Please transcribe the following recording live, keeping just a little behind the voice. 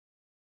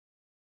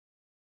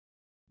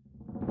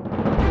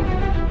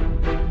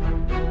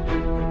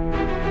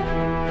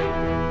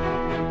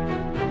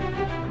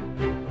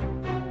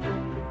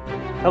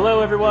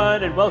Hello,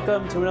 everyone, and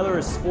welcome to another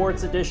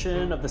sports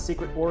edition of the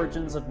Secret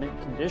Origins of Mint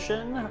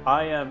Condition.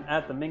 I am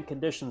at the Mint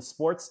Condition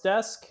Sports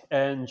Desk,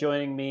 and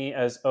joining me,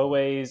 as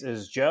always,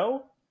 is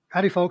Joe.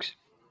 Howdy, folks.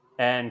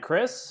 And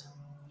Chris.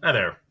 Hi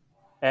there.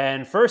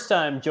 And first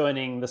time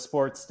joining the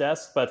sports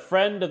desk, but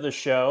friend of the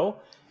show,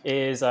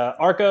 is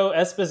Arco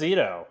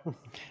Esposito.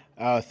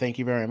 Thank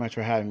you very much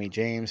for having me,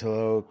 James.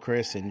 Hello,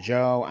 Chris and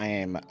Joe. I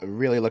am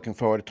really looking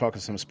forward to talking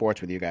some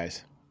sports with you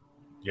guys.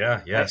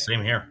 Yeah,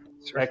 same here.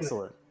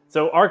 Excellent.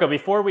 So, Arco,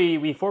 before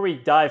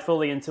we dive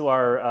fully into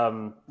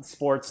our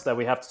sports that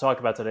we have to talk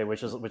about today,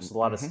 which is a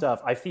lot of stuff,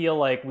 I feel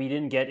like we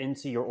didn't get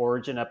into your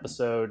origin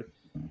episode.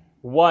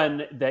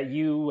 One, that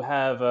you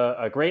have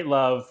a great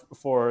love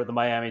for the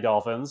Miami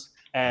Dolphins,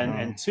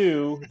 and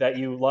two, that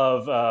you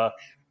love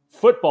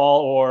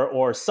football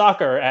or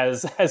soccer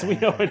as we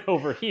know it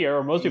over here,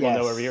 or most people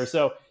know over here.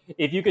 So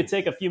if you could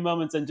take a few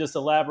moments and just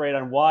elaborate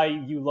on why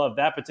you love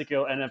that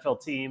particular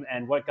NFL team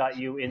and what got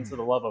you into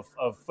the love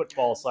of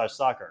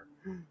football/soccer.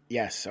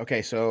 Yes.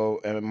 Okay.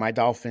 So my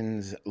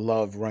Dolphins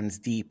love runs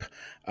deep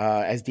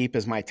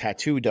as my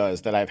tattoo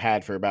does that I've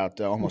had for about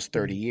almost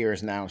 30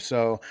 years now.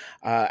 So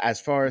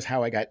as far as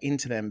how I got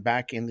into them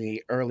back in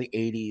the early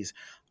 80s,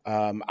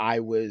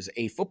 I was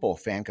a football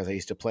fan because I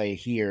used to play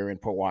here in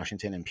Port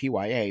Washington and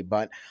PYA,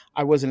 but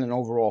I wasn't an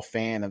overall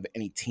fan of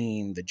any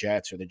team, the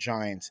Jets or the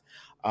Giants.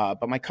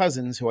 But my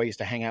cousins, who I used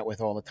to hang out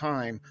with all the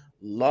time,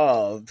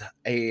 loved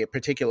a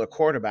particular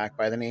quarterback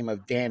by the name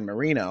of Dan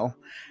Marino.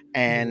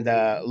 And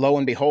lo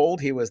and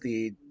behold, he was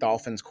the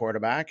Dolphins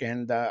quarterback.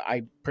 And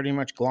I pretty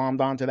much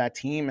glommed onto that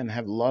team and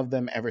have loved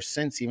them ever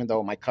since, even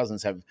though my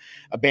cousins have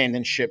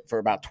abandoned ship for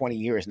about 20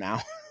 years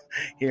now.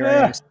 Here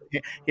I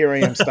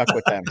am stuck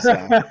with them. So,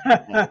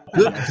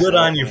 good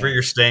on you for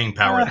your staying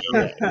power.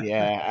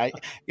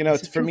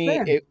 For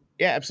me,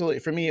 absolutely.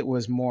 For me, it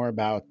was more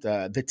about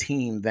the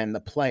team than the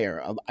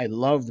player. I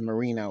loved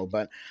Marino,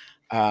 but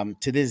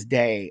to this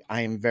day,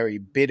 I am very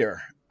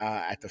bitter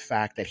at the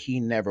fact that he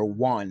never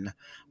won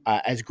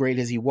as great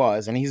as he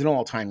was, and he's an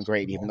all-time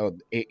great,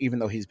 even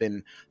though he's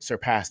been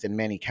surpassed in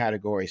many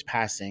categories,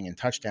 passing and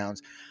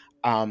touchdowns.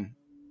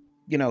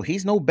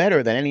 He's no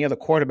better than any other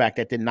quarterback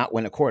that did not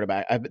win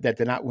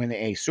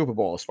a Super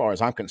Bowl, as far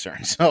as I'm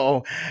concerned.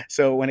 So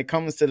when it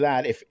comes to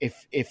that,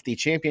 if the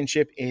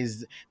championship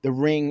is the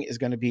ring is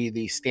going to be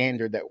the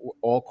standard that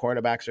all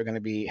quarterbacks are going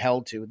to be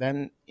held to,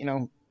 then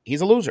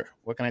he's a loser.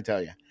 What can I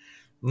tell you?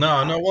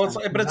 No. Well,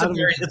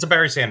 it's a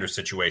Barry Sanders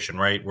situation,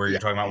 right? Where you're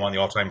talking about one of the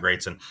all-time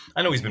greats, and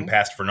I know he's been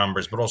passed for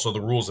numbers, but also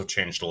the rules have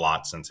changed a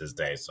lot since his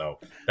day, so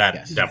that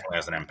definitely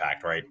has an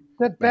impact, right?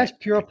 The best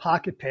pure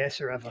pocket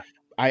passer ever.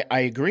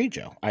 I agree,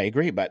 Joe. I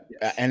agree, but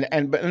and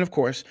of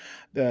course,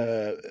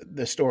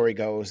 the story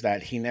goes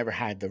that he never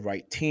had the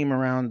right team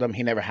around him.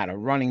 He never had a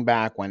running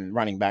back when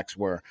running backs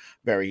were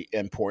very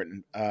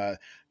important.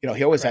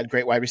 He always had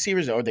great wide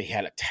receivers, or they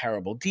had a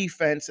terrible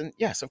defense. And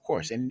yes, of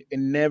course, and it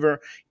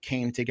never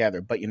came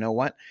together. But you know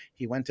what?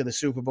 He went to the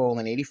Super Bowl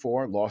in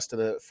 '84, lost to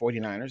the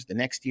 49ers. The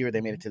next year,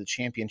 they made it to the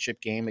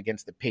championship game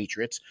against the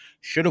Patriots.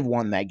 Should have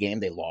won that game.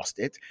 They lost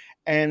it.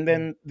 And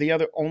then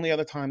the only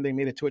other time they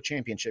made it to a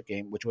championship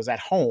game, which was at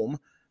home,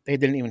 they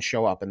didn't even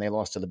show up, and they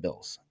lost to the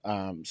Bills.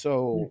 I'm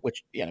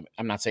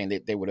not saying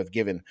that they would have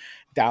given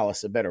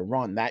Dallas a better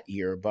run that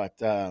year, but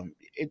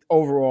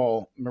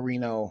overall,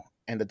 Marino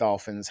and the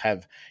Dolphins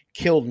have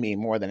killed me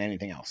more than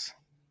anything else.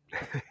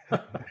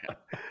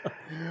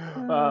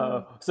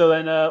 So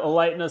then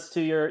enlighten us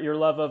to your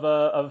love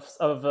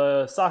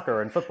of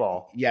soccer and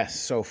football. Yes,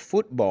 so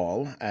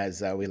football,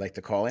 as we like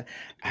to call it,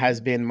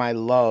 has been my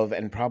love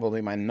and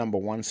probably my number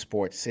one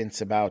sport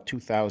since about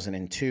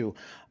 2002.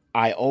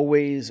 I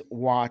always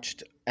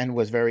watched and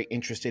was very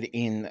interested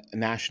in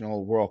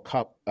National World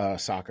Cup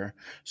soccer.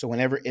 So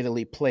whenever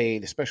Italy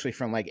played, especially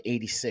from like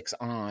 86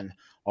 on,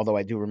 although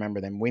I do remember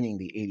them winning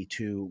the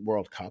 82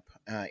 World Cup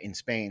in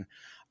Spain,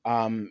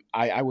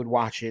 I would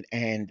watch it.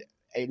 And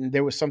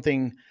there was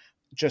something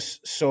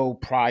just so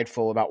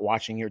prideful about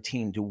watching your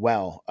team do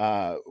well.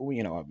 I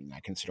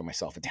consider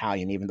myself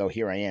Italian, even though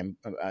here I am,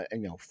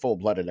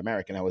 full-blooded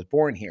American. I was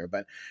born here,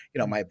 but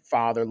my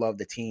father loved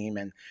the team,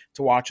 and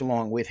to watch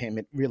along with him,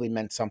 it really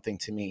meant something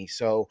to me.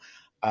 So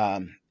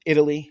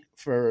Italy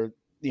for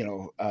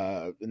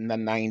the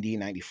 90,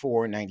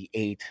 94,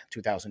 98,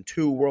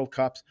 2002 World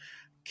Cups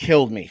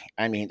killed me.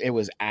 I mean, it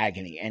was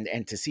agony.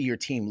 And to see your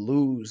team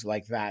lose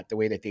like that, the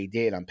way that they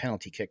did on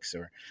penalty kicks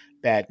or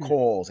bad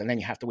calls, and then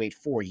you have to wait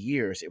 4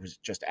 years, it was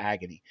just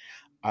agony.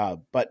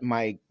 But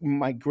my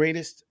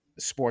greatest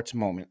sports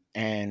moment,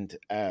 and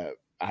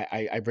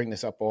I bring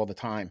this up all the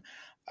time,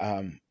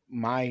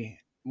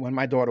 when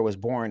my daughter was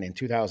born in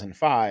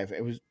 2005,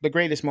 it was the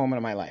greatest moment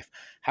of my life.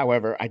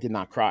 However, I did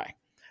not cry.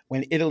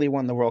 When Italy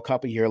won the World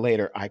Cup a year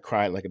later, I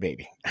cried like a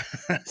baby.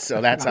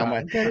 So that's how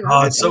much.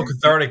 Oh, it's so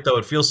cathartic, though.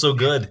 It feels so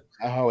good.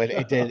 Oh,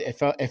 it did.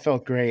 It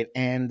felt great.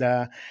 And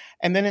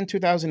then in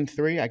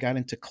 2003, I got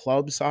into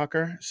club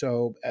soccer,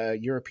 so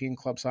European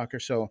club soccer.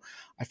 So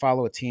I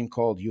follow a team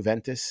called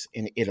Juventus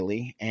in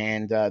Italy,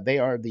 and they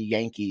are the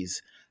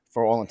Yankees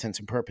for all intents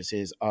and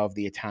purposes, of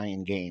the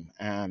Italian game.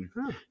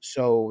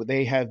 So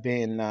they have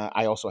been.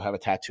 I also have a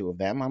tattoo of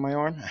them on my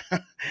arm.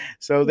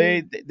 So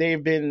they've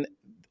been.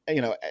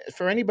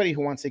 For anybody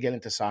who wants to get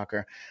into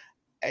soccer,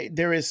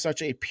 there is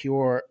such a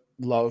pure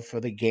love for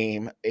the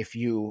game if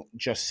you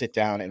just sit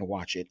down and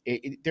watch it.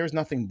 There's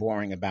nothing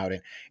boring about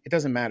it. It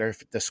doesn't matter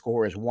if the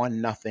score is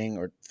 1-0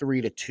 or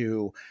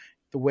 3-2.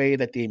 The way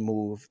that they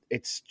move,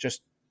 it's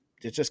just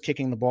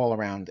kicking the ball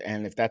around.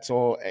 And if that's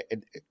all,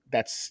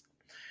 that's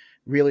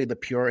really the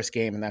purest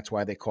game, and that's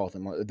why they call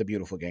them the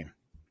beautiful game.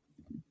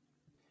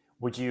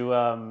 Would you?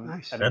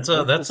 Nice. This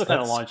will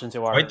kind of launch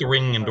into our quite the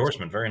ringing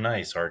endorsement. Very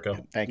nice, Arco.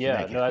 Thank you.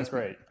 Yeah, no, that's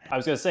great. I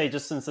was going to say,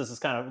 just since this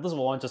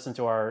will launch us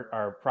into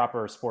our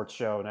proper sports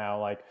show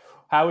now. Like,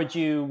 how would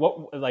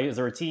you? Is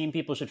there a team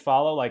people should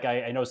follow? Like,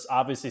 I know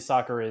obviously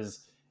soccer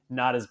is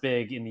not as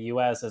big in the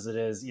U.S. as it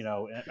is,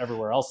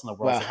 everywhere else in the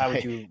world. Well, so how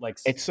would you like?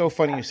 It's so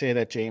funny you say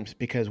that, James,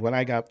 because when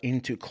I got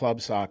into club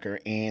soccer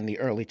in the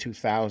early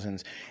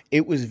 2000s,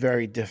 it was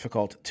very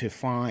difficult to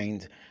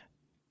find,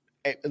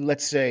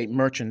 let's say,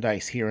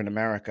 merchandise here in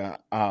America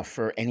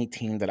for any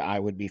team that I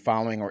would be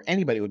following or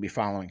anybody would be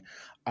following.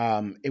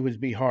 It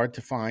would be hard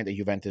to find a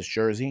Juventus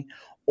jersey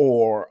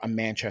or a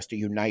Manchester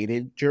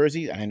United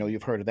jersey. And I know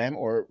you've heard of them,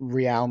 or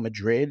Real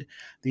Madrid.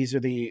 These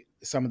are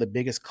some of the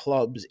biggest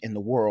clubs in the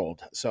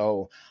world.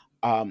 So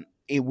in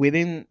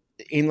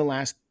the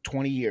last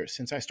 20 years,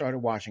 since I started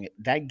watching it,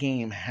 that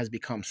game has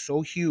become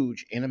so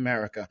huge in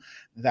America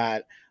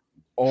that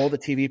all the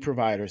TV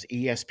providers,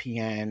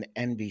 ESPN,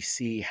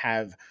 NBC,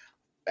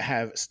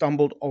 have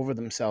stumbled over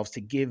themselves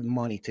to give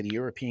money to the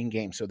European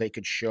game so they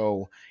could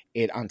show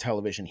it on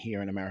television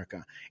here in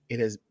America. It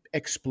has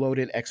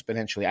exploded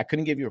exponentially. I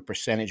couldn't give you a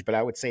percentage, but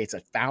I would say it's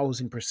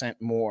 1,000%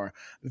 more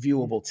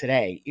viewable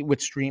today with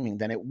streaming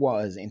than it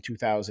was in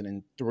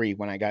 2003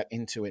 when I got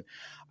into it.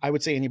 I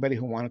would say anybody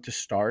who wanted to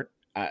start,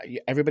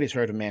 everybody's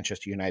heard of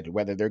Manchester United,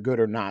 whether they're good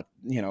or not,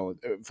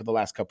 for the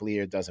last couple of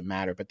years, doesn't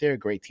matter, but they're a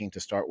great team to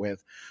start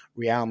with.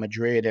 Real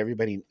Madrid,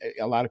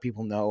 a lot of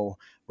people know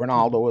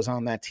Ronaldo was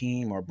on that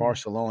team, or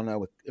Barcelona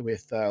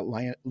with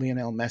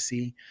Lionel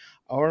Messi,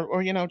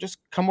 or just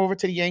come over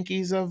to the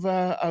Yankees of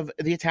the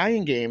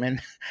Italian game.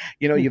 And,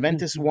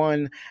 Juventus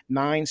won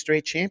 9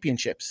 straight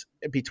championships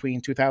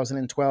between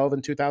 2012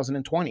 and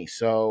 2020.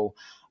 So,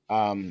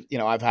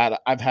 I've had,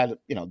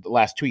 the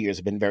last 2 years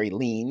have been very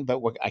lean,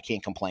 but I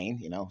can't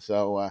complain,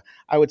 so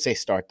I would say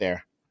start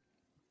there.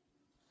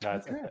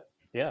 That's good.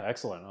 Yeah,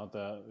 excellent. I'll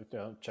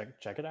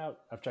check it out.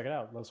 I've checked it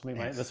out.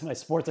 That's my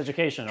sports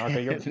education. Arco,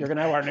 you're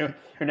gonna have you're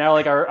now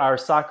like our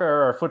soccer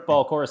or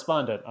football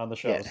correspondent on the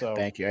show. Yeah, so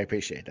thank you. I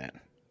appreciate that.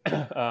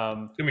 It's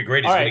gonna be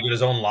great. He's gonna get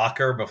his own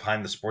locker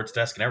behind the sports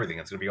desk and everything.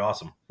 It's gonna be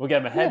awesome. We'll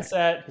get him a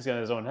headset. Yeah. He's gonna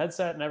have his own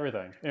headset and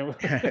everything.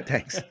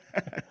 Thanks.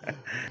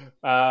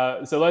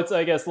 So let's,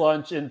 I guess,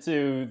 launch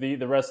into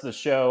the rest of the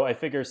show. I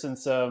figure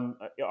since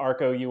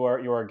Arco, you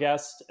are a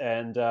guest,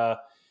 and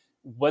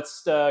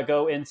let's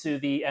go into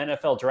the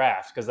NFL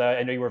draft, because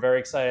I know you were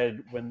very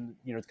excited when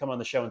to come on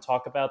the show and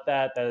talk about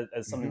that. That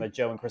is something that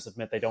Joe and Chris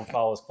admit they don't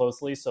follow as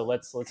closely. So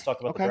let's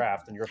talk about the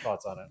draft and your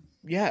thoughts on it.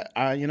 Yeah,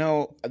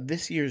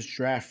 this year's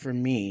draft for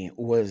me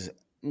was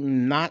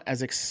not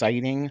as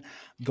exciting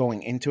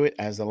going into it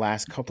as the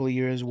last couple of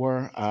years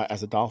were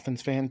as a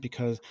Dolphins fan,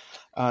 because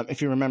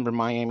if you remember,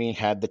 Miami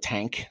had the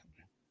tank,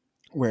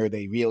 where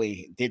they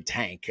really did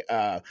tank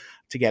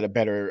to get a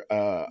better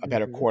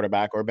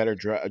quarterback or a better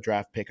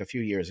draft pick a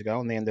few years ago,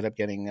 and they ended up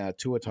getting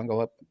Tua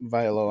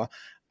Tagovailoa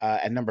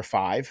at number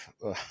 5.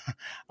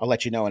 I'll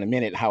let you know in a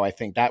minute how I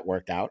think that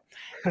worked out.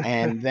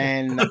 And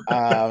then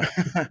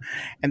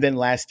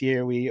last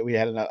year we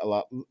had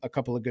a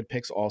couple of good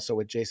picks also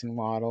with Jason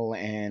Waddle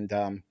and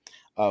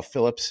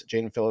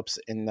Jaden Phillips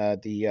in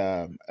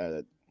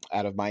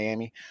out of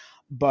Miami.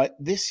 But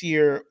this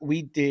year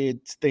we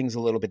did things a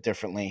little bit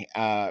differently.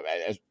 I'll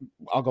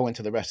go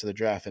into the rest of the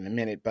draft in a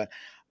minute, but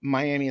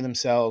Miami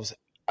themselves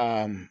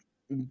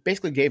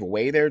basically gave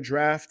away their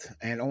draft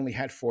and only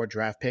had 4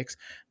 draft picks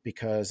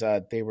because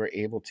they were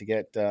able to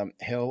get Tyreek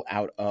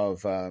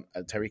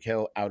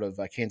Hill out of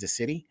Kansas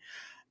City.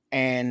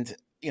 And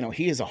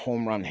he is a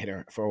home run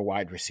hitter for a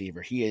wide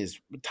receiver. He is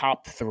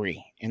top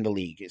 3 in the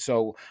league.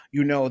 So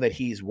that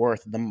he's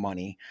worth the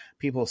money.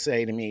 People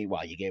say to me,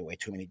 well, you gave away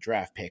too many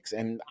draft picks.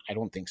 And I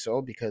don't think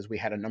so, because we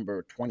had a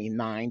number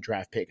 29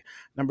 draft pick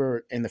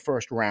number in the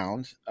first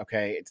round.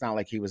 Okay. It's not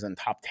like he was in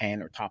top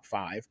 10 or top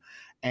 5.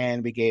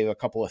 And we gave a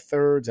couple of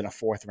thirds and a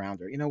 4th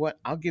rounder. You know what?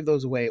 I'll give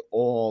those away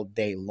all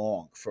day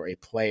long for a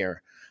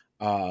player,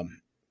 a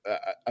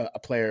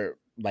player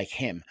like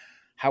him.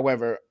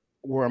 However,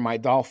 were my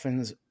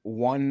Dolphins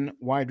one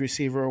wide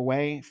receiver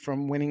away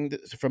from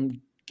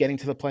from getting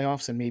to the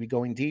playoffs and maybe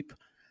going deep?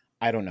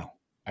 I don't know.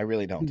 I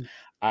really don't.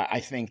 I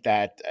think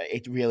that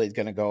it really is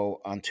going to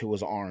go on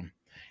Tua's arm,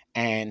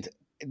 and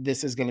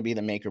this is going to be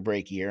the make or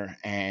break year.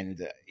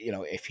 And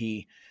if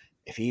he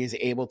if he is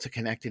able to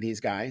connect to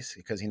these guys,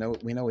 because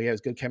we know he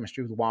has good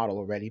chemistry with Waddle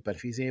already, but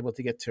if he's able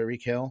to get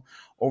Tyreek Hill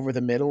over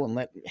the middle and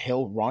let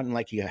Hill run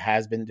like he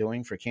has been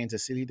doing for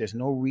Kansas City, there's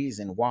no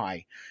reason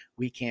why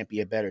we can't be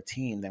a better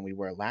team than we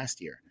were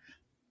last year.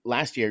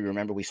 Last year, you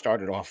remember, we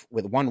started off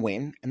with 1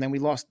 win and then we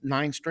lost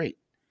 9 straight.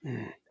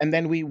 And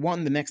then we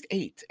won the next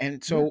 8.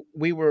 And so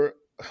we were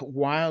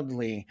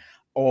wildly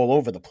all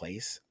over the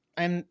place.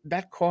 And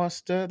that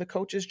cost the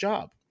coach's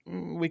job.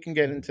 We can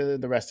get into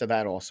the rest of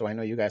that also. I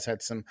know you guys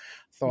had some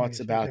thoughts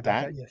about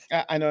that. Yes.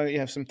 I know you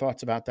have some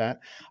thoughts about that.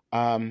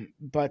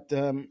 But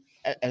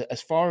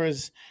as far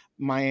as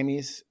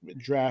Miami's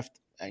draft,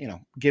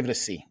 give it a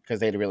C, because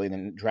they really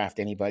didn't draft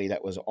anybody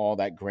that was all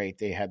that great.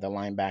 They had the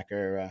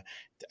linebacker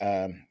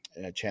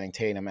Channing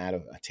Tatum out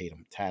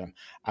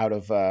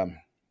of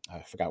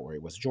I forgot where he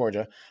was,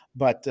 Georgia.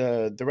 But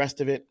the rest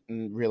of it,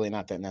 really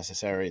not that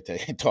necessary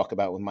to talk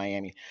about with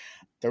Miami.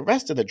 The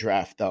rest of the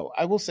draft, though,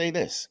 I will say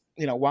this.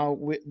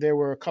 While there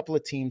were a couple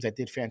of teams that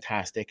did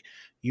fantastic,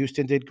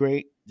 Houston did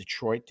great,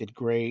 Detroit did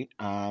great,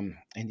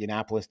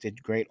 Indianapolis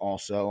did great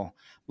also.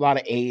 A lot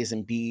of A's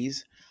and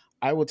B's.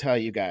 I will tell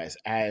you guys,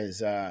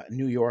 as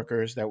New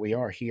Yorkers that we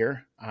are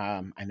here,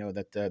 I know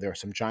that there are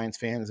some Giants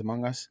fans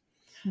among us.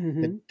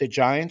 Mm-hmm. The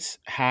Giants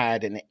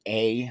had an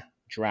A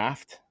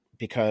draft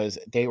because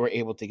they were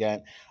able to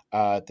get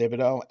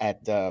Thibodeau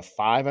at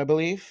 5, I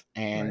believe,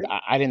 and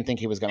Right. I didn't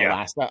think he was going to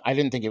last that. I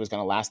didn't think he was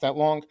going to last that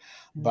long,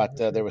 but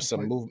That's there a was good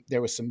some point.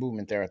 there was some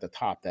movement there at the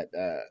top that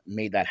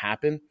made that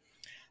happen.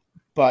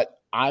 But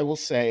I will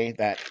say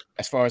that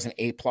as far as an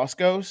A plus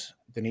goes,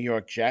 the New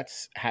York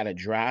Jets had a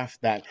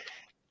draft that,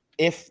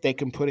 if they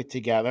can put it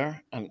together,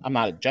 and I'm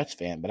not a Jets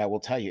fan, but I will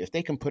tell you, if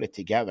they can put it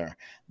together,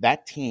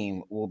 that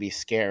team will be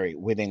scary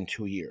within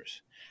 2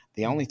 years.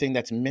 The only thing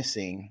that's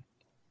missing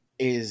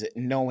is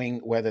knowing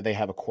whether they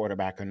have a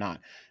quarterback or not.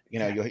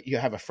 You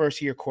have a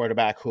first-year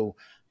quarterback who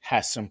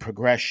has some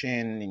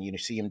progression, and you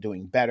see him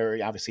doing better.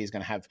 Obviously, he's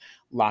going to have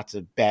lots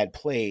of bad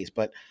plays,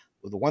 but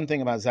the one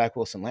thing about Zach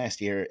Wilson last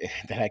year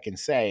that I can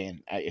say,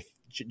 and if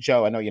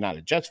Joe, I know you're not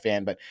a Jets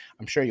fan, but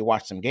I'm sure you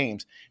watched some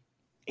games,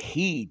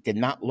 he did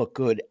not look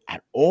good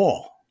at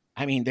all.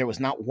 I mean, there was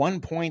not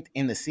one point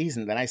in the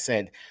season that I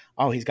said,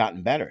 oh, he's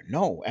gotten better.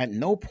 No, at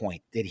no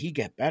point did he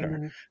get better.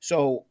 Mm-hmm.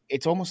 So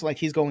it's almost like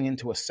he's going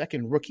into a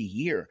second rookie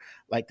year.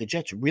 Like, the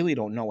Jets really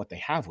don't know what they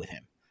have with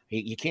him.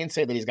 You can't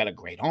say that he's got a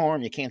great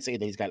arm. You can't say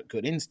that he's got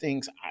good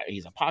instincts.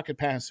 He's a pocket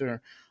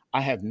passer.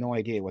 I have no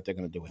idea what they're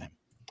going to do with him.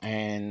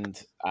 And,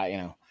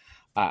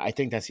 I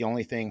think that's the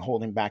only thing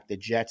holding back the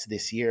Jets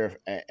this year,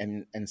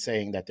 and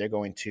saying that they're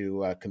going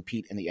to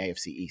compete in the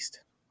AFC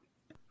East.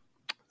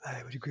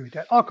 I would agree with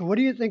that. Arco, what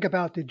do you think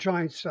about the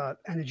Giants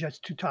and the Jets'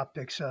 2 top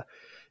picks,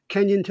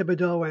 Kenyon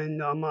Thibodeau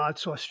and Ahmad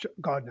Sauce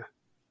Gardner?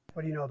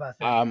 What do you know about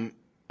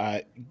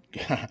that?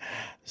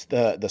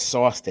 The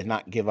Sauce did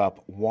not give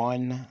up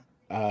one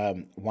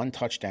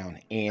touchdown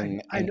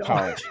in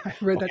college. I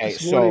read that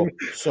this morning.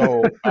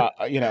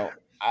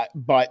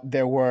 But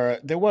there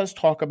was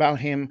talk about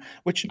him,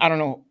 which I don't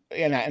know,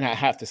 and I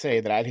have to say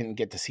that I didn't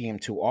get to see him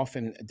too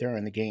often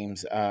during the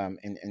games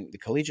in the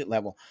collegiate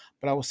level.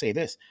 But I will say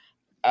this.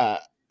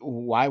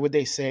 Why would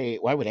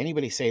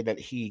anybody say that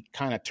he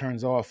kind of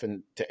turns off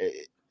and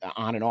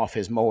on and off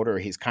his motor?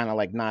 He's kind of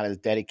like not as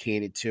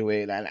dedicated to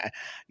it. And,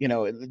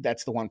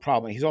 that's the one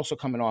problem. He's also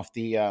coming off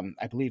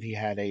I believe he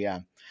had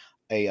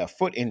a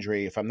foot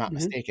injury, if I'm not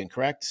mistaken,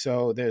 correct?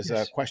 So there's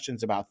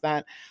questions about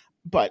that.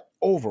 But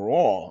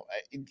overall,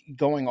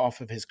 going off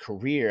of his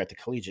career at the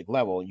collegiate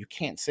level, you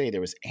can't say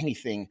there was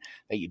anything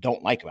that you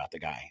don't like about the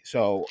guy.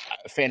 So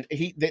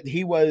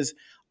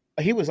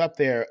he was up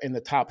there in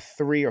the top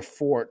 3 or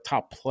 4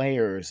 top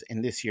players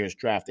in this year's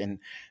draft, and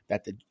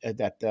that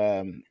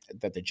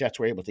the Jets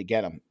were able to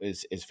get him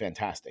is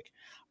fantastic.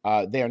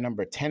 Their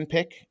number 10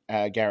 pick,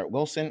 Garrett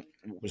Wilson,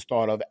 was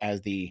thought of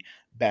as the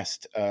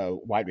best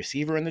wide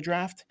receiver in the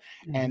draft,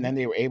 and then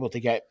they were able to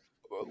get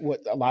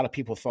what a lot of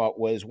people thought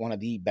was one of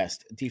the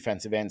best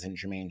defensive ends in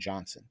Jermaine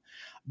Johnson.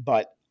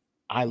 But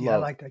I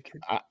like that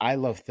kid. I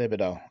love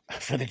Thibodeau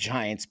for the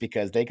Giants,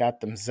 because they got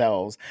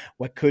themselves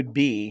what could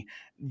be,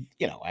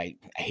 I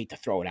hate to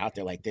throw it out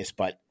there like this,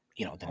 but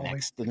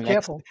next.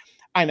 Careful.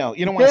 I know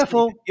you don't want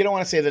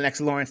to say the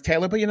next Lawrence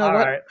Taylor, but you know All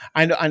what? right.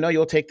 I know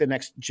you'll take the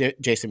next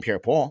Jason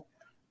Pierre-Paul.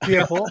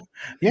 Pierre-Paul?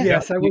 Yeah.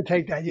 Yes, I would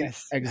take that.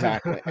 Yes,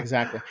 exactly,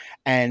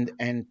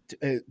 and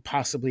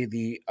possibly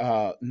the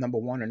number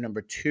 1 or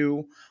number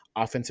 2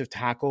 offensive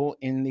tackle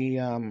in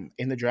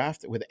the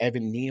draft with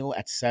Evan Neal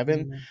at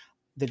 7. Mm-hmm.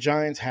 The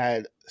Giants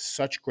had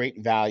such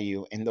great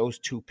value in those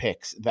 2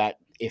 picks that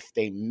if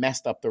they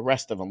messed up the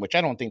rest of them, which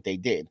I don't think they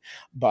did,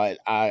 but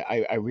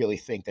I really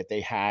think that they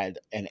had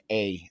an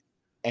A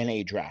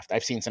draft.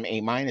 I've seen some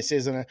A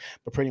minuses in it,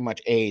 but pretty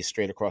much A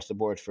straight across the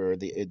board for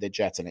the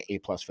Jets, and an A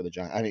plus for the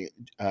Giants. I mean,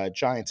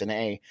 Giants an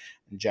A,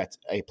 and Jets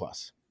A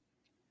plus.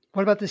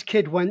 What about this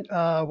kid,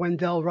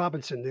 Wendell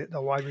Robinson,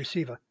 the wide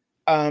receiver?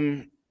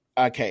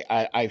 Okay,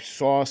 I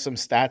saw some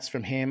stats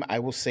from him. I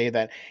will say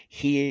that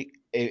he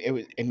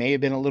it may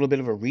have been a little bit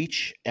of a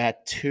reach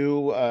at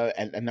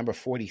at number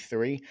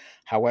 43.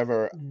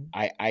 However,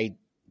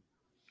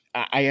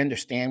 I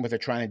understand what they're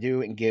trying to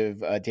do and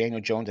give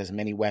Daniel Jones as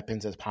many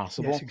weapons as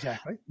possible. Yes,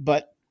 exactly.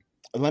 But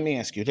let me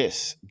ask you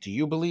this: do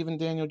you believe in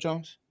Daniel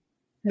Jones?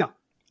 No.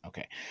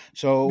 Okay,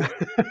 so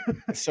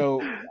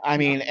I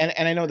mean,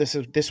 and I know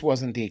this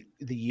wasn't the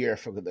year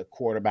for the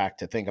quarterback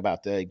to think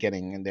about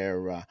getting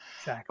their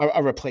exactly.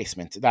 a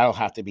replacement. That'll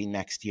have to be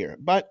next year.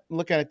 But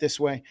look at it this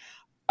way: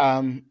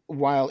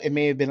 while it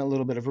may have been a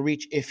little bit of a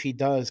reach, if he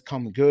does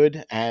come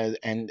good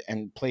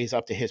and plays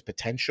up to his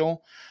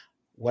potential,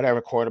 whatever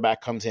quarterback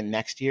comes in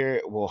next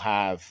year will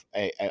have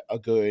a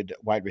good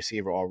wide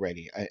receiver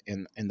already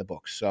in the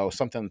books. So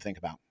something to think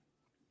about.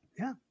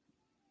 Yeah.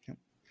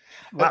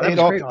 Wow, that was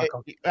great,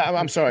 Arco.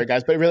 I'm sorry,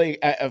 guys, but really,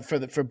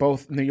 for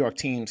both New York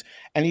teams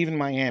and even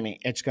Miami,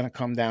 it's going to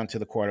come down to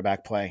the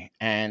quarterback play.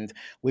 And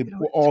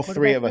all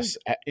three of us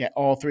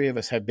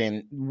have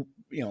been,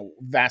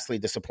 vastly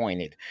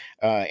disappointed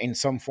in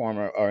some form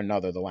or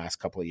another the last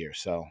couple of years.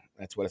 So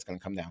that's what it's going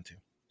to come down to.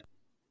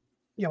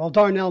 Yeah, well,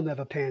 Darnell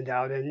never panned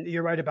out, and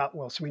you're right about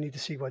Wilson. We need to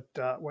see what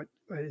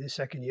in his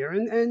second year,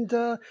 and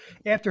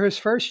after his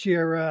first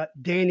year,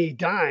 Danny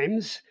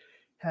Dimes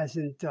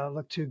hasn't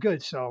looked too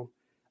good. So.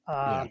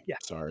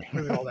 Sorry.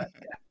 With all that.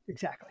 Yeah,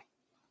 exactly.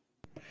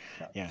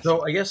 Yeah.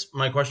 So I guess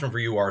my question for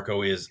you,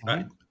 Arco, is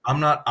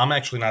I'm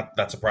actually not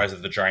that surprised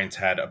that the Giants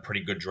had a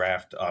pretty good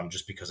draft,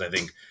 just because I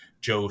think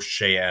Joe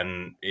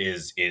Cheyenne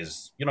is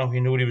he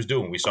knew what he was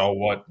doing. We saw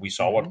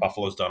what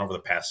Buffalo's done over the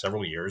past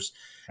several years,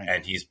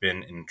 and he's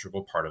been an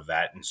integral part of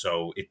that. And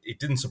so it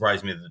didn't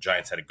surprise me that the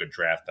Giants had a good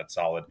draft. That's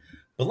solid.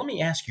 But let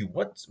me ask you,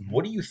 what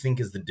do you think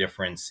is the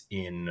difference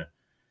in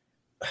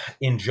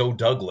Joe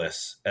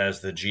Douglas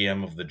as the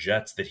GM of the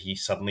Jets that he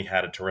suddenly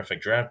had a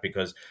terrific draft?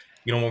 Because,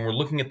 when we're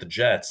looking at the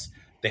Jets,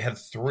 they had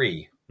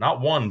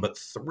not one, but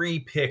three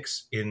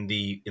picks in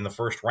the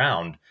first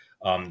round.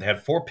 They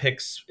had 4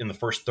 picks in the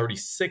first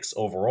 36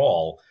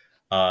 overall.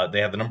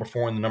 They had the number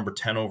 4 and the number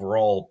 10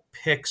 overall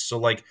picks. So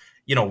we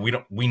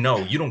know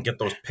you don't get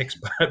those picks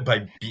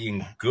by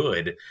being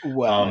good.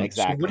 Well,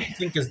 exactly.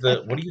 So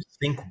what do you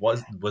think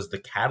was the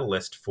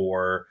catalyst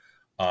for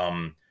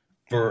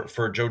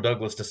Joe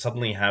Douglas to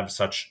suddenly have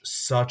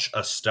such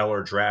a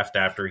stellar draft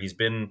after he's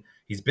been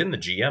the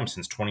GM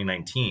since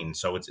 2019?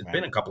 So it's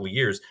been a couple of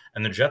years,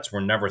 and the Jets were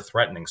never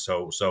threatening.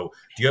 So do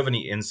you have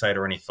any insight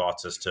or any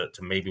thoughts as to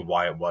maybe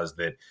why it was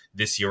that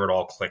this year it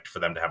all clicked for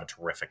them to have a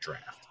terrific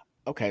draft?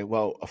 Okay,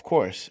 well, of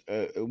course,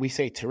 we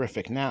say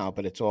terrific now,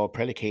 but it's all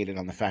predicated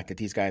on the fact that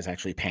these guys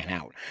actually pan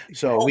out.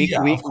 So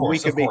exactly.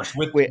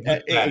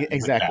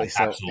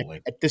 So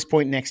at this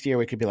point next year,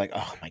 we could be like,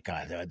 oh my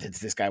God,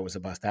 this guy was a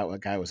bust. That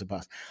guy was a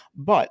bust.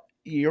 But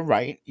you're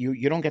right.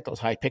 You don't get those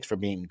high picks for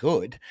being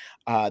good.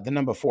 The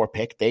number 4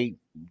 pick, they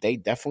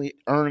definitely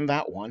earned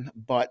that one,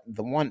 but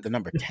the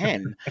number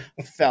 10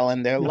 fell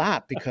in their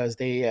lap because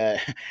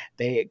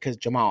because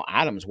Jamal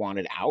Adams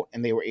wanted out,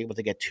 and they were able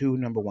to get 2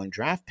 number 1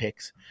 draft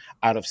picks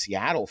out of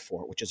Seattle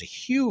for it, which is a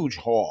huge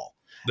haul.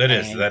 That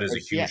is a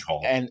huge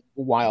haul. And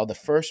while the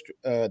first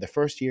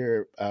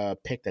year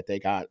pick that they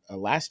got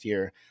last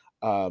year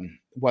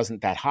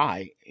wasn't that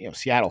high,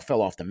 Seattle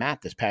fell off the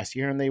map this past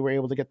year, and they were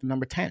able to get the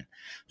number 10.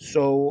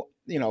 So,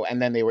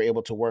 and then they were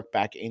able to work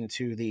back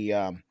into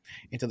the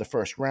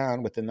first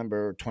round with the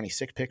number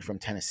 26 pick from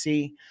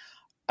Tennessee.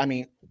 I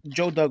mean,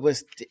 Joe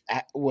Douglas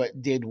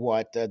did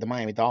what the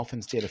Miami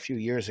Dolphins did a few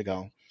years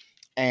ago,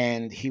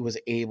 and he was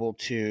able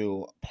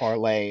to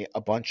parlay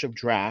a bunch of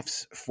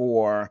drafts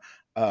for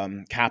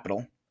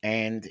capital,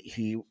 and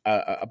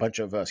a bunch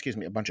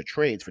of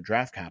trades for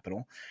draft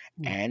capital,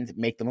 and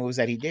make the moves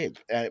that he did.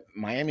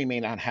 Miami may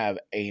not have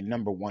a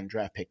number 1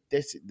 draft pick.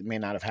 May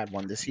not have had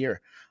one this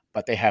year,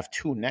 but they have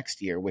 2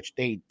 next year, which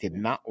they did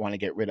not want to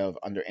get rid of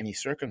under any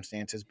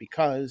circumstances,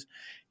 because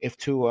if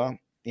Tua,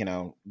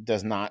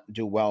 does not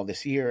do well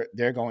this year,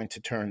 they're going to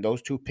turn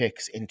those 2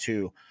 picks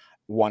into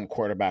one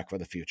quarterback for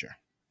the future.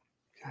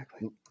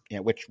 Exactly. Yeah,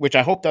 which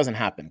I hope doesn't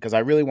happen, because I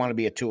really want to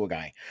be a Tua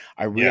guy.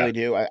 I really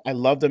do. I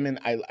loved him, and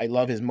I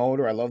love his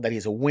motor. I love that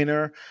he's a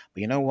winner.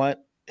 But you know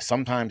what?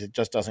 Sometimes it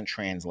just doesn't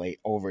translate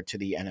over to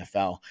the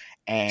NFL.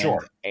 And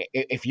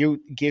if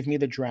you give me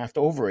the draft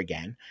over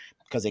again,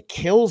 because it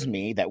kills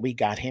me that we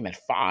got him at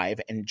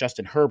 5 and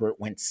Justin Herbert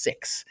went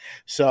 6.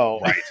 So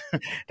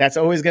that's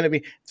always going to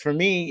be, for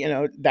me,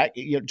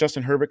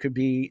 Justin Herbert could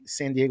be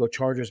San Diego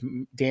Chargers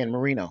Dan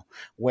Marino,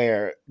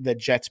 where the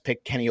Jets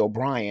picked Kenny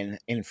O'Brien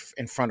in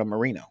front of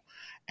Marino.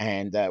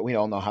 And we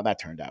all know how that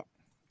turned out.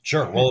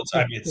 Sure. Well,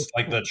 it's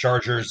like the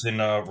Chargers in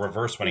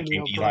reverse when it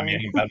came to Eli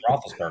Manning and Ben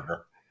Roethlisberger.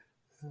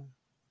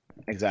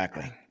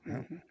 Exactly.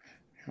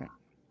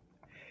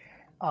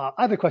 I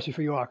have a question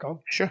for you,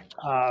 Arco. Sure.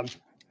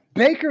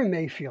 Baker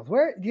Mayfield,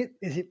 where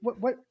is it?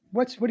 What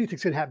do you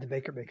think's going to happen to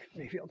Baker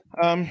Mayfield?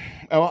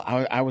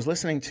 I was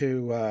listening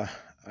to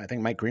I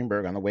think Mike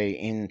Greenberg on the way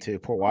into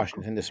Port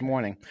Washington this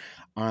morning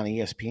on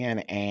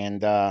ESPN,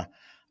 and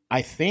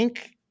I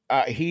think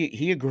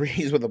he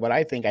agrees with what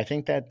I think. I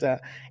think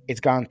that it's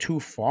gone too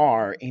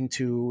far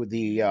into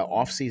the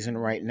off season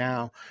right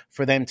now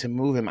for them to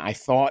move him. I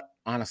thought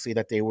honestly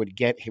that they would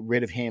get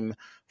rid of him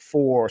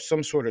for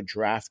some sort of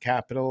draft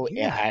capital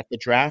at the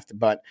draft,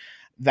 but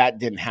that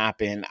didn't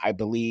happen. I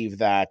believe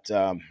that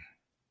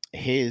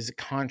his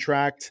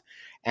contract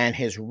and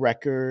his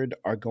record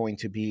are going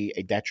to be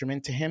a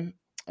detriment to him.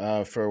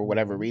 For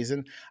whatever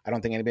reason, I don't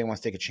think anybody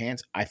wants to take a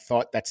chance. I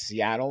thought that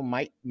Seattle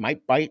might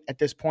bite at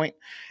this point,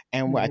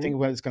 and I think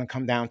what it's going to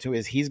come down to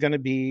is he's going to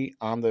be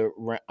on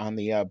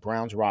the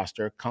Browns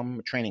roster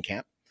come training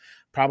camp,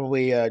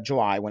 probably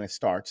July when it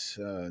starts.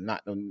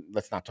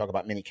 Let's not talk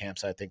about mini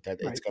camps. I think that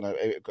it's going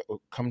to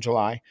come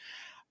July,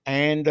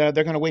 and they're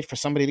going to wait for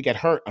somebody to get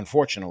hurt,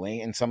 unfortunately,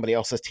 in somebody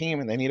else's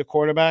team, and they need a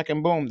quarterback,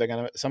 and boom,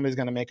 somebody's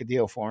going to make a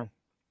deal for him.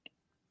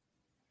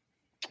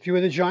 If you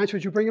were the Giants,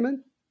 would you bring him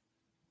in?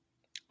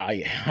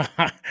 You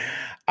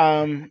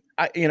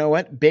know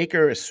what?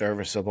 Baker is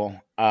serviceable.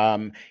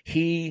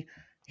 He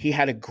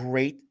had a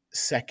great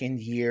second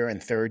year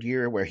and third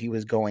year where he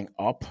was going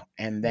up,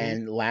 and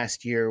then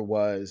last year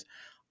was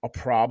a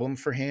problem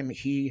for him.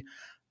 He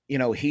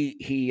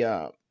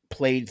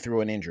played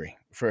through an injury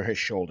for his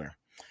shoulder,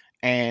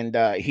 and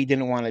he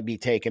didn't want to be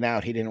taken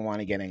out. He didn't want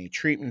to get any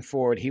treatment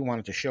for it. He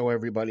wanted to show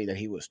everybody that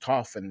he was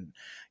tough and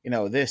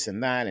this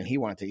and that, and he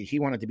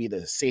wanted to be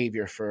the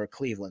savior for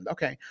Cleveland.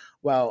 Okay,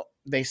 well,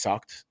 they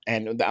sucked,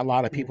 and a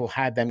lot of people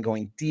had them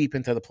going deep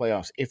into the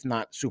playoffs, if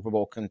not Super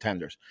Bowl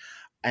contenders.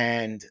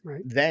 And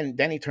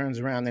then he turns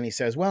around and he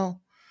says, well,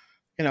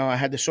 I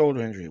had the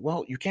shoulder injury.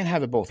 Well, you can't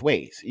have it both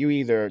ways. You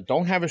either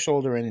don't have a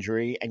shoulder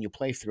injury and you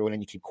play through it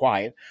and you keep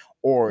quiet,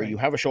 or you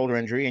have a shoulder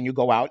injury and you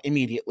go out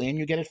immediately and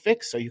you get it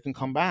fixed so you can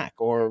come back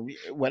or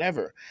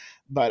whatever.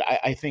 But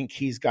I think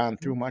he's gone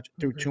through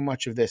too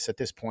much of this at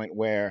this point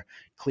where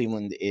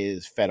Cleveland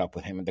is fed up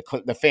with him, and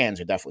the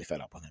fans are definitely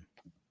fed up with him.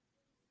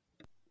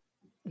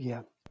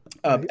 Yeah.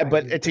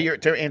 But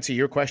to answer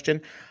your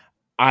question,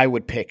 I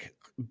would pick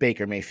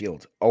Baker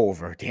Mayfield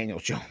over Daniel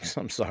Jones.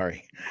 I'm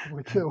sorry. I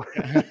would too.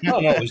 No,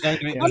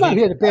 I'm not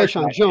here to bash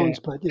on Jones,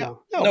 but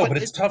but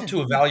it's tough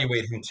to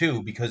evaluate him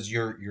too, because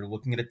you're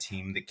looking at a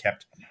team that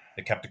kept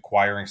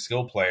acquiring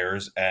skill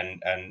players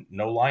and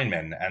no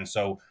linemen, and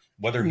so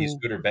whether he's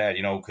good or bad,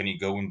 can he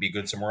go and be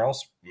good somewhere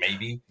else?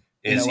 Maybe.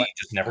 Is he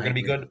just never going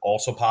to be good?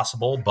 Also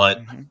possible,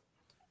 but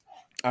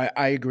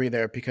I agree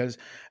there, because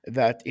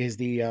that is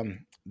the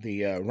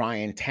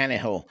Ryan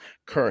Tannehill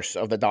curse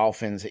of the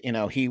Dolphins.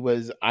 He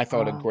was, I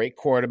thought, a great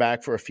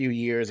quarterback for a few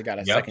years. He got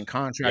a second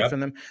contract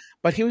from them,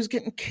 but he was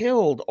getting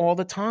killed all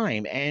the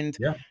time. And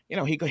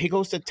he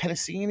goes to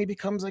Tennessee and he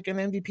becomes like an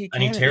MVP candidate.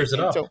 And he tears it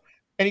up.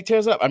 And he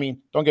tears it up. I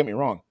mean, don't get me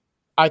wrong,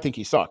 I think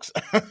he sucks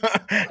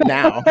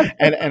now.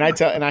 And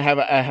I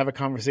have a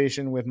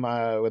conversation with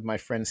my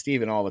friend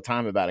Steven all the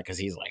time about it, because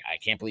he's like, I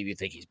can't believe you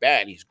think he's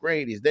bad. He's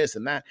great. He's this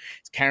and that.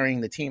 He's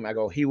carrying the team. I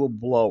go, he will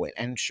blow it.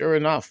 And sure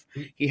enough,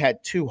 he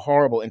had 2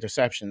 horrible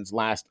interceptions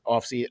last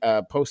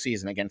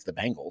postseason against the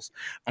Bengals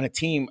on a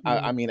team.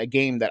 A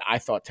game that I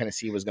thought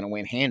Tennessee was going to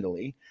win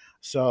handily.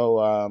 So,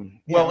 and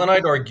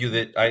I'd argue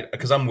that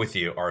because I'm with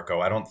you,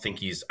 Arco. I don't think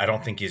he's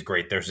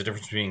great. There's a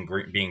difference between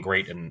being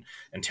great and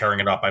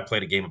tearing it up. I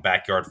played a game of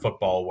backyard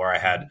football where I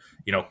had,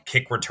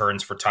 kick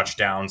returns for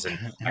touchdowns, and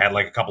I had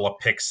like a couple of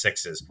pick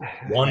sixes.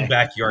 One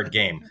backyard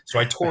game, so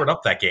I tore it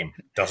up that game.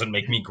 Doesn't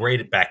make me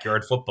great at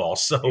backyard football.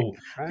 So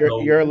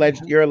you're a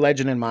legend. You're a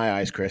legend in my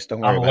eyes, Chris.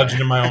 Don't worry. I'm a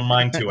legend in my own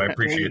mind too. I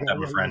appreciate that,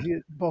 my friend.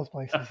 Both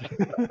places.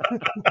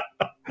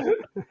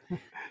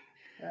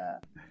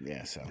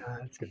 Yeah. So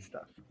that's good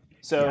stuff.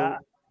 So,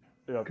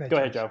 go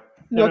ahead, Joe.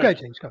 No, go ahead,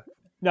 James. Go ahead.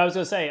 No, I was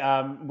going to say,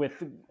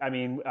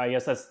 I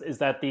guess is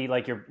that the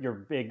your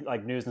big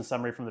news and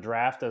summary from the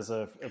draft as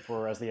the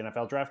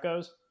NFL draft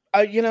goes?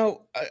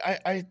 The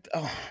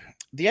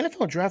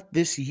NFL draft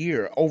this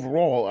year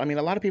overall, a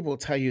lot of people will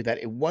tell you that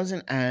it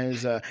wasn't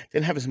as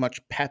didn't have as much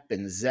pep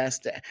and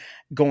zest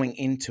going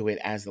into it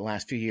as the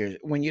last few years.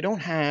 When you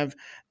don't have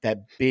that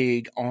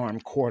big arm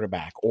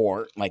quarterback,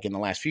 or like in the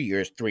last few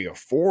years, 3 or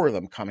 4 of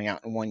them coming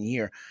out in one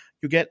year,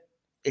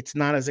 it's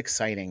not as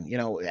exciting.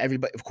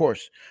 Everybody, of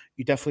course,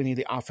 you definitely need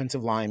the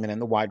offensive linemen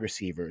and the wide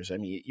receivers. I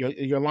mean,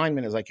 your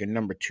lineman is like your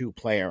number 2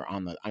 player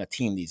on a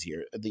team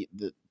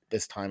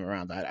this time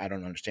around. I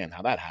don't understand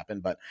how that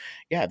happened, but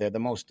yeah, they're the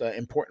most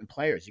important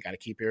players. You got to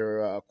keep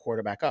your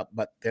quarterback up,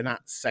 but they're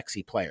not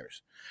sexy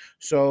players.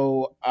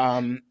 So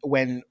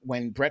when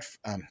Brett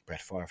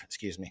Favre,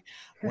 excuse me,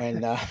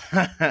 when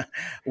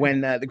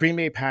the Green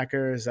Bay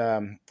Packers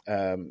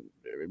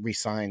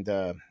re-signed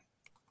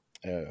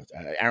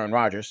Aaron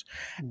Rodgers,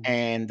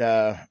 and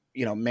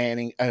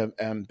Manning,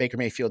 Baker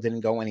Mayfield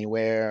didn't go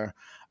anywhere.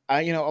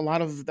 A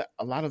lot of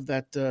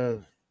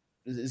that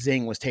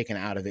zing was taken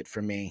out of it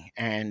for me,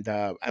 and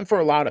for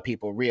a lot of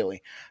people,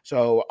 really.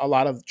 So a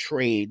lot of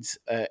trades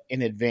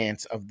in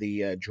advance of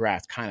the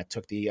draft kind of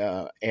took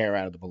the air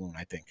out of the balloon,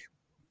 I think.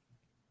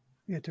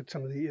 Yeah, it took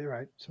some of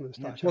the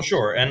stuff. Well,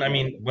 sure, and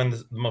when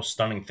the most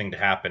stunning thing to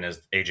happen is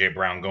AJ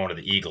Brown going to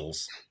the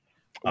Eagles.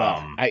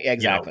 Well,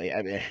 exactly. You know,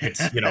 I mean,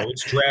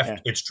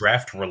 it's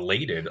draft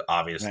related,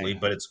 obviously,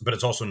 right. but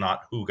it's also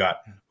not who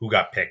got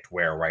picked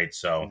where, right?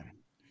 So,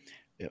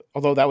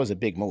 although that was a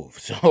big move.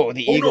 So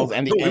the Eagles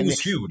it was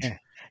huge.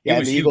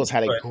 And the Eagles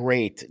had a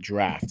great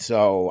draft.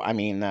 So I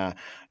mean, the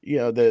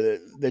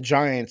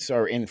Giants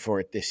are in for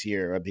it this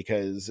year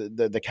because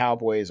the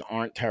Cowboys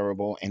aren't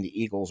terrible and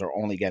the Eagles are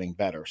only getting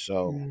better.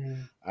 So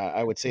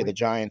I would say the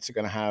Giants are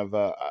going to have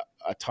a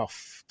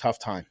tough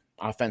time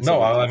offensively.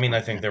 No, I mean,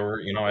 I think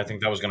I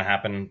think that was going to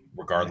happen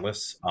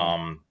regardless.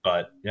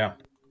 But yeah.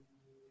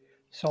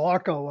 So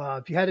Arco,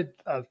 if you had it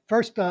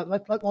first,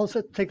 let's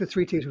take the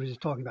three teams we were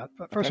just talking about.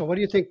 First of all, what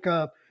do you think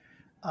the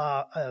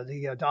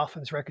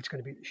Dolphins' record's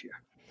going to be this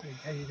year?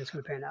 How do you think it's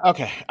going to pan out?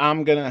 Okay,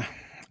 I'm gonna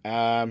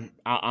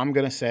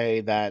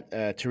say that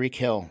Tyreek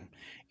Hill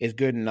is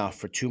good enough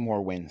for 2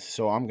 more wins.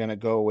 So I'm gonna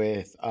go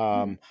with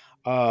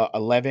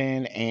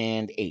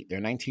 11-8. They're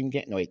 19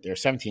 games. No, wait, they're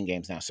 17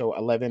 games now. So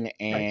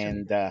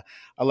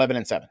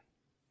 11-7,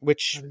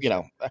 which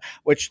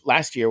which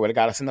last year would have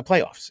got us in the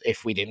playoffs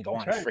if we didn't go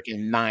on a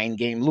freaking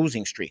 9-game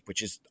losing streak,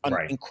 which is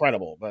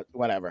incredible. But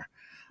whatever.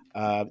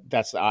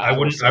 That's I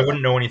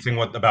wouldn't know anything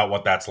about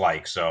what that's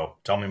like. So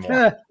tell me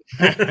more.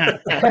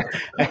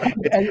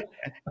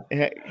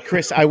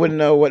 Chris, I wouldn't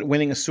know what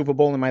winning a Super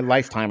Bowl in my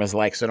lifetime is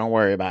like, so don't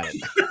worry about it.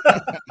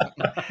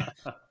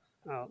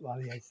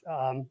 Yes.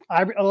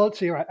 Let's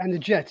see. Right. And the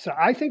Jets. So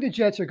I think the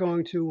Jets are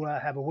going to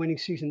have a winning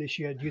season this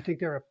year. Do you think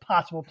they're a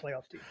possible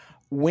playoff team?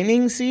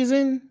 Winning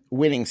season?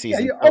 Yeah,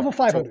 you're over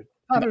 500.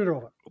 500 or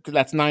over.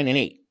 That's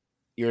 9-8.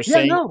 You're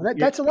saying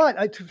that's a lot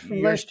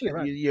from last year.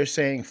 Right? You're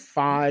saying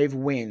 5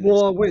 wins.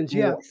 More wins,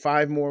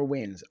 5 more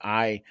wins.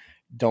 I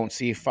don't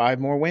see 5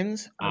 more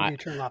wins. I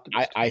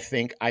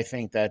think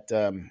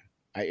that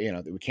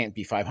we can't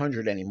be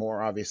 500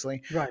 anymore.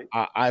 Obviously, right.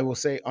 I will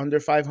say under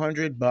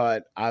 500,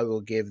 but I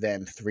will give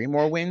them 3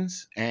 more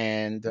wins.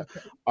 And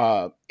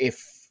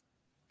if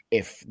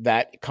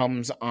that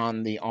comes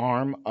on the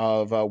arm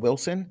of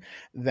Wilson,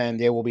 then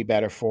they will be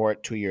better for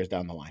it 2 years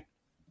down the line.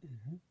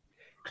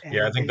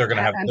 Yeah, I think they're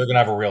gonna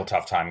have a real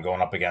tough time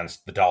going up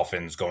against the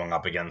Dolphins, going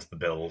up against the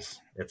Bills.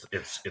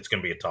 It's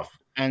gonna be a tough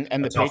and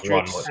the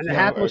Patriots and the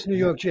hapless New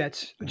York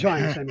Giants. I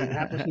mean, the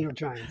hapless New York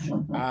Giants.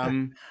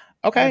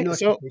 Okay,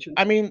 so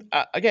I mean,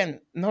 again,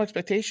 no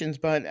expectations,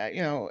 but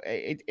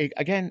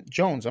again,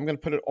 Jones. I'm going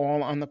to put it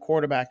all on the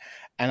quarterback,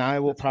 and I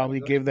will probably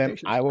give them.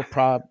 I will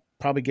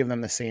probably give them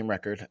the same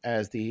record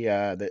as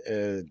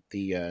the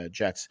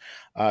Jets,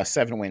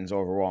 7 wins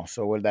overall.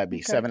 So what would that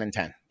be?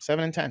 7-10.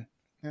 7-10.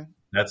 Yeah.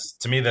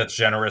 That's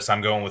generous.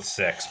 I'm going with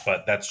 6,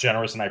 but that's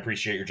generous, and I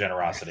appreciate your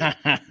generosity.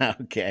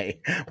 Okay.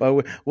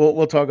 Well,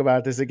 we'll talk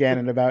about this again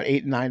in about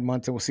 8-9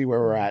 months, and we'll see where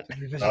we're at.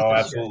 Oh,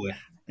 absolutely.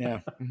 Yeah.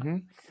 Mm-hmm.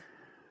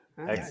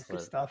 Excellent good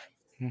stuff.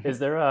 Is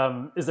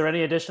there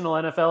any additional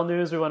NFL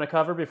news we want to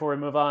cover before we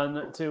move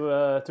on to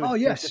a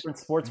different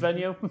sports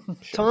venue?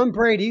 Tom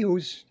Brady,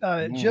 who's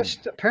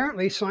just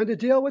apparently signed a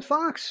deal with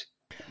Fox.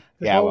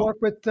 They'll work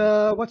with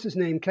what's his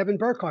name, Kevin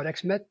Burkhardt,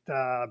 ex-Met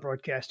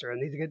broadcaster,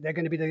 and they're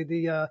going to be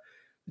the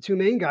 2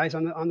 main guys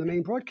on the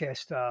main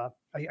broadcast. I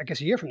guess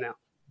a year from now.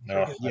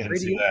 No,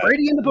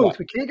 Brady in the booth.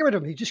 We can't get rid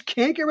of him. He just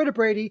can't get rid of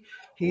Brady.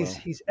 He's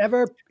what's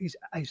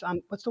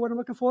the word I'm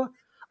looking for?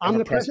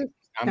 Omnipresent.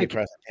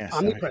 Yes.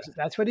 Omnipresent.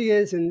 That's what he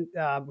is, and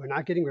we're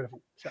not getting rid of him.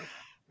 So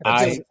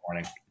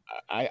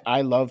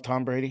I love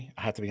Tom Brady.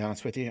 I have to be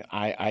honest with you.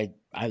 I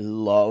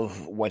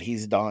love what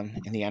he's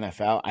done in the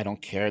NFL. I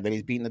don't care that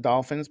he's beaten the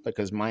Dolphins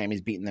because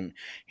Miami's beaten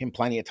him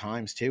plenty of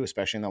times too,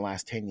 especially in the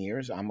last 10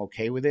 years. I'm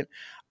okay with it.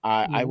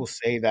 I will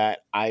say that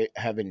I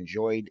have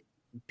enjoyed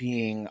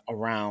being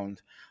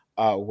around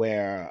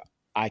where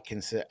I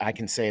can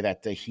say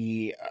that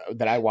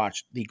that I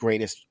watched the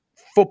greatest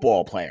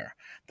football player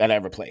that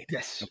ever played.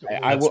 Yes. Okay?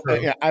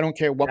 I don't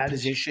care what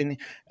position.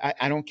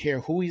 I don't care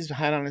who he's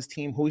had on his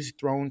team, who he's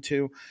thrown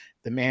to.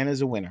 The man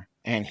is a winner,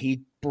 and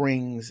he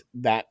brings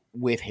that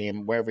with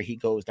him wherever he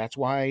goes. That's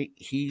why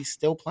he's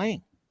still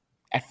playing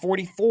at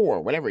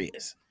 44, whatever he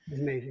is.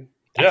 Amazing.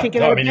 I can't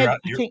get out of bed.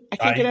 I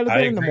can't get out of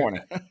bed in the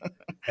morning.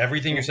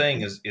 Everything you're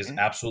saying is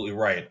absolutely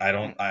right.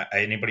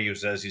 Anybody who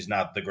says he's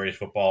not the greatest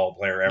football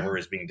player ever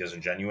is being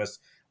disingenuous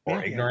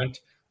or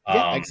ignorant.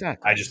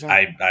 Exactly. I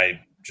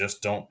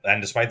just don't.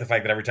 And despite the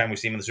fact that every time we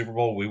see him in the Super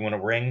Bowl, we win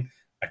a ring,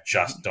 I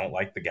just don't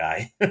like the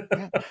guy.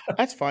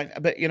 That's fine.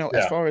 But,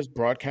 as far as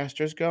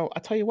broadcasters go,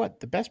 I'll tell you what,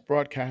 the best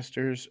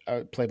broadcasters,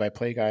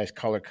 play-by-play guys,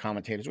 color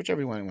commentators,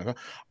 whichever you want to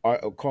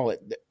call it,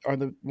 are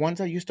the ones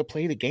that used to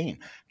play the game.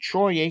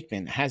 Troy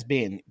Aikman has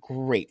been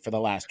great for the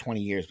last 20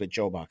 years with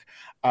Joe Buck.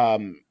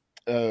 Tony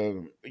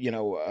Phil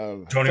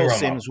Romo.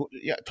 Simms,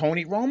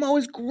 Tony Romo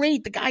is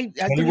great. The guy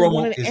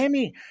won an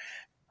Emmy.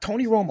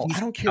 Tony Romo, I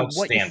don't care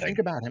what you think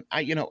about him.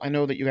 I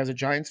know that you guys are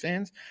Giants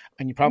fans,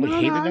 and you probably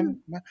hated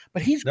him,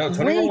 but he's great.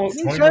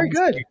 He's very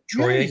good.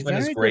 Troy Aikman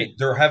is great.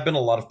 There have been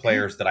a lot of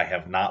players that I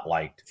have not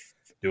liked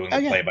doing the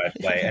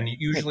play-by-play, and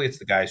usually it's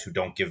the guys who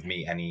don't give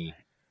me any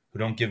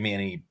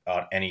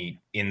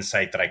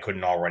insight that I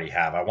couldn't already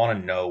have. I want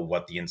to know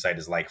what the insight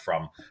is like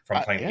from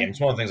playing the game.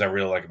 It's one of the things I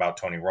really like about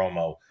Tony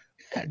Romo.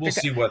 we'll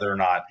see whether or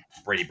not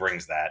Brady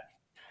brings that.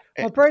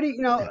 Well, Brady,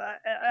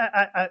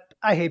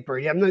 I hate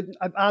Brady.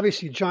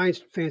 Obviously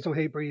Giants fans don't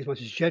hate Brady as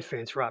much as Jet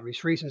fans for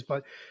obvious reasons,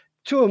 but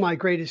two of my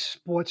greatest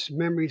sports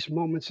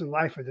moments in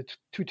life are the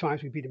two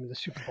times we beat him in the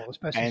Super Bowl,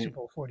 especially Super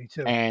Bowl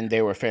 42. And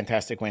they were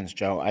fantastic wins,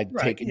 Joe. I'd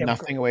take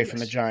nothing away from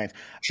the Giants.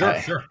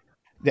 Sure.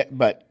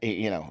 But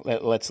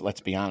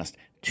let's be honest.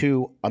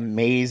 Two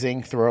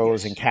amazing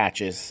throws and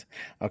catches.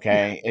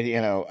 Okay,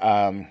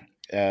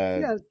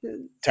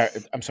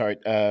 I'm sorry.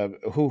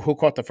 Who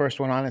caught the first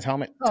one on his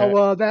helmet?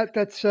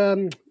 That's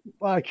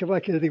I can't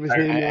think of his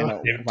name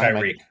now.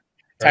 Tyreek.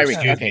 Tyreek.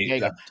 Okay, there you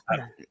go.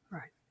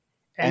 Right.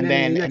 And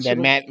then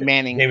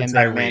Manning. David and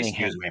then Tyree,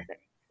 Manningham. excuse me.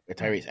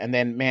 Tyrese, and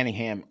then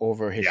Manningham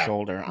over his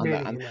shoulder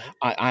on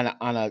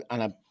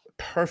a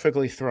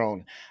perfectly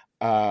thrown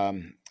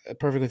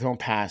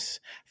pass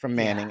from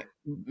Manning. Yeah.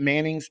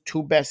 Manning's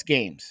two best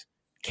games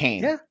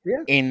came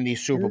in the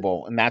Super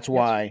Bowl, and that's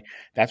why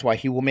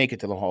he will make it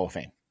to the Hall of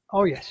Fame.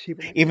 Oh yes,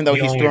 even though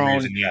he's thrown,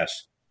 reason,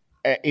 yes.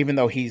 Even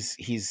though he's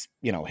his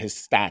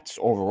stats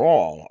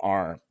overall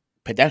are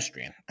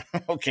pedestrian.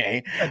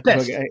 Okay, at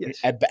best,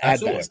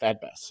 at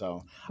best.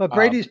 So, but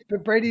Brady's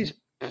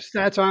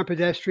stats aren't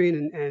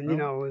pedestrian,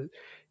 and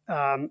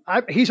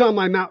he's on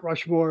my Mount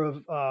Rushmore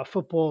of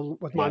football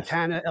with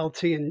Montana,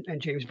 LT,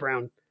 and James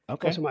Brown.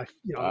 Okay,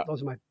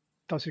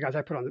 those are the guys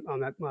I put on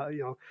that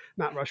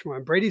Mount Rushmore.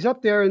 And Brady's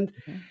up there,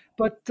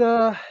 but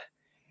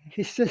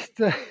he's just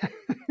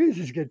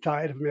getting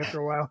tired of him after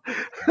a while.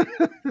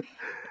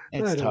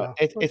 It's tough.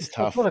 It's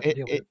tough.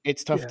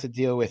 It's tough to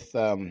deal with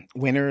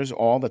winners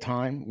all the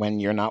time when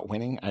you're not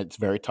winning. It's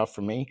very tough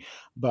for me.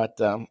 But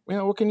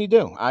what can you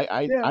do?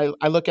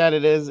 I look at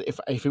it as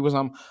if he was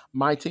on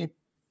my team,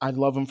 I'd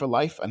love him for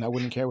life, and I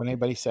wouldn't care what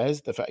anybody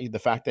says. The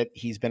fact that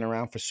he's been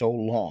around for so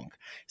long,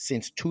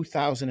 since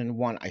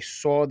 2001, I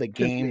saw the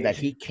game that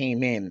he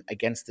came in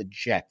against the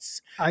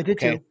Jets. I did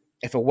too.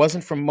 If it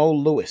wasn't for Mo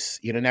Lewis,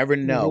 you'd never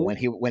know when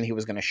he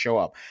was going to show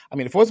up. I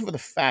mean, if it wasn't for the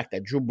fact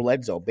that Drew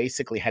Bledsoe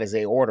basically had his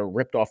aorta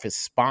ripped off his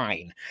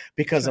spine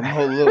because of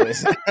Mo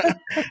Lewis,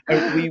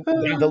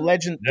 the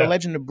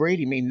legend of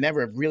Brady may never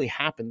have really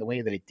happened the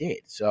way that it did.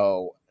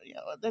 So,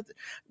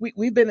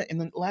 we've been in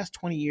the last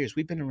 20 years,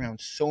 we've been around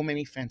so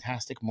many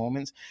fantastic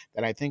moments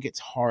that I think it's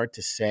hard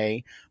to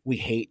say we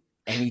hate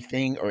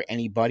anything or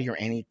anybody or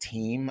any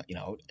team.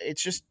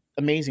 It's just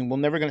amazing. We're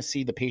never going to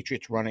see the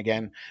Patriots run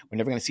again. We're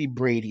never going to see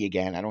Brady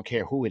again. I don't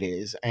care who it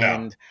is.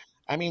 And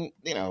I mean,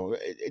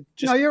 it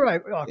just, no, you're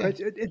right.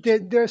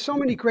 There are so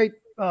many great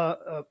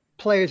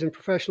players in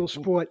professional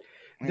sport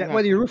that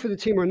whether you root for the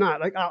team or not,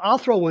 like I'll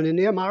throw one in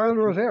there,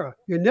 Mariano Rivera.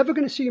 You're never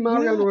going to see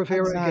Mariano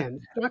Rivera again.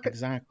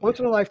 Exactly. Once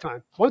in a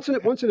lifetime. Once in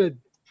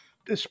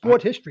a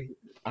sport history.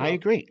 I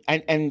agree.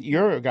 And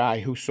you're a guy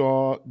who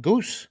saw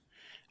Goose,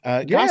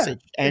 Gossage,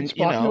 and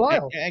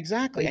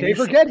exactly. And Dave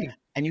Rigetti.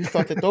 And you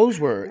thought that those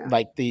were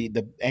like the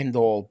end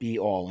all be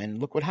all, and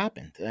look what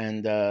happened.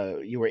 And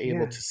you were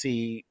able to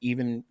see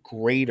even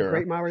greater,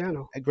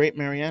 a great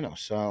Mariano.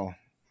 So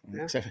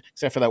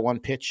except for that one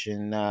pitch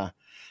in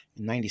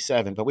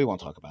 '97, but we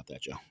won't talk about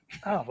that, Joe.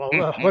 Oh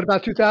well, what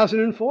about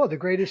 2004? The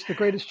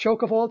greatest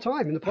choke of all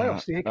time in the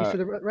playoffs, the Yankees to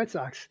the Red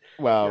Sox.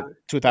 Well,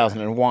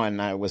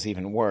 2001 was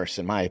even worse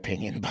in my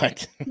opinion,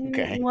 but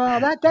okay. Well,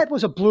 that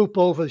was a bloop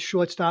over the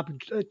shortstop.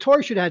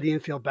 Torrey should have had the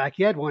infield back.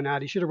 He had one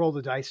out. He should have rolled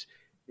the dice.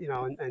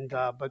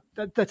 But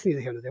that's neither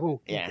here nor there.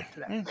 Won't get to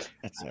that.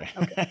 That's all right.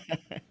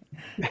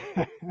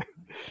 Okay.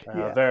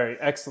 Very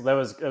excellent.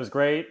 That was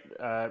great.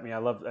 I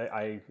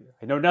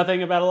know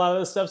nothing about a lot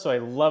of this stuff, so I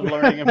love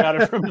learning about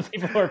it from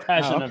people who are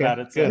passionate about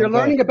it. So. You're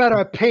learning about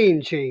our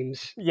pain,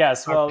 James.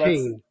 Yes, well,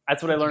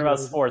 that's what I learned about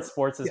sports.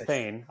 Sports is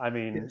pain. I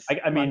mean,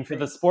 yes. For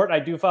the sport I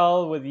do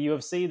follow with the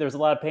UFC, there's a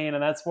lot of pain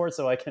in that sport,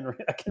 so I can.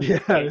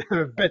 I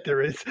bet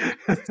there is.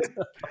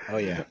 Oh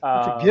yeah, it's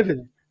a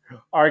given.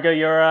 Arco,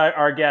 you're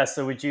our guest.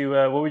 So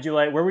where would you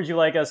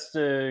like us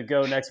to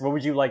go next? What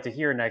would you like to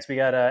hear next? We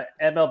got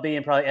MLB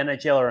and probably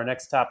NHL are our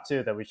next top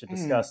two that we should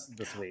discuss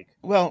this week.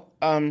 Well,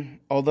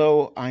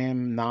 although I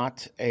am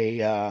not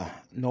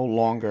no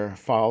longer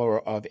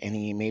follower of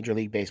any Major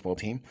League Baseball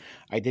team,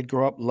 I did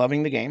grow up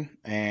loving the game,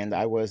 and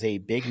I was a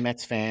big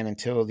Mets fan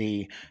until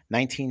the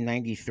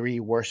 1993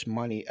 worst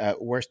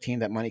team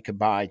that money could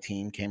buy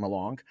team came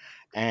along.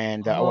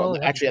 And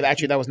actually,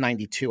 that was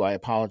 92. I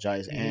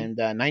apologize. Mm-hmm.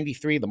 And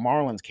 93, the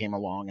Marlins came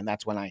along, and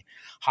that's when I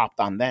hopped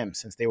on them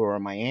since they were a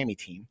Miami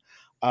team.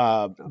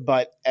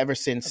 But ever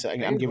since,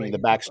 I'm giving you the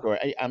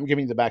backstory. I'm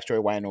giving you the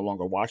backstory why I no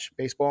longer watch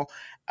baseball.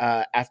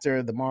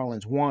 After the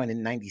Marlins won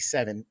in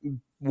 97,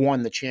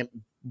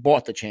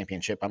 bought the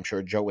championship. I'm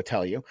sure Joe would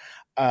tell you.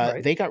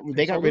 They got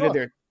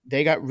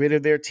rid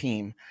of their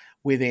team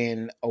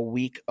within a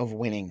week of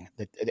winning.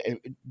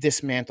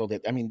 Dismantled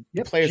it. I mean, the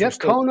Yep. players were Jeff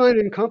still. Conine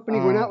and company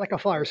went out like a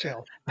fire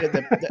sale.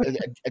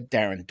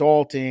 Darren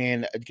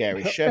Dalton,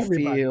 Gary Everybody.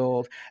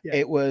 Sheffield. Yeah.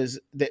 It was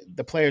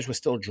the players were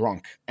still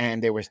drunk,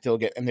 and they were still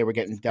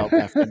getting dealt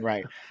left and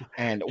right.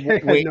 And I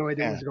had no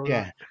idea what was going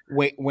on.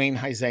 Wayne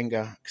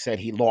Huizenga said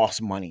he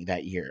lost money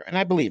that year, and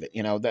I believe it.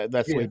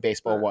 That's the way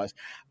baseball was.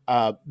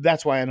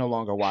 That's why I no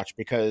longer watch,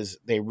 because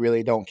they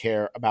really don't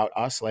care about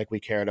us like we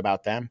cared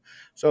about them.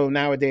 So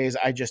nowadays,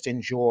 I just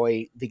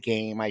enjoy the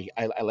game. I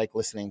like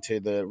listening to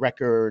the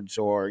records,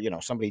 or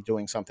somebody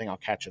doing something. I'll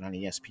catch it on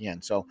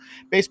ESPN. So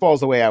baseball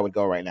is the way I would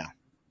go right now.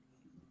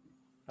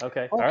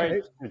 Okay. All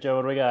right, Joe,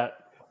 what do we got?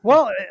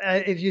 Well,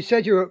 if you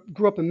said you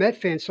grew up a Met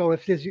fan, so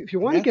if you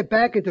want to get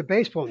back into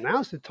baseball,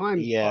 now's the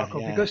time, Arco,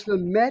 because the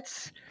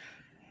Mets.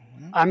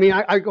 I mean,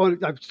 I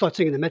start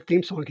singing the Met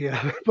theme song here,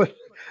 but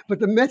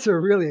the Mets are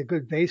really a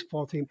good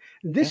baseball team.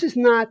 This is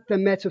not the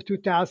Mets of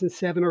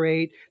 2007 or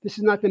 8. This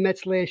is not the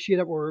Mets last year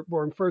that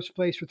were in first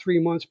place for 3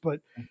 months, but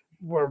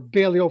were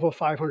barely over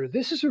 500.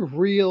 This is a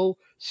real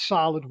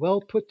solid,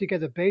 well put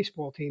together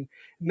baseball team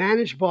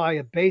managed by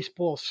a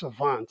baseball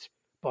savant,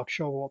 Buck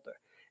Showalter.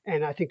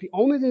 And I think the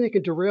only thing that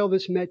can derail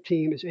this Met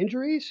team is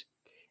injuries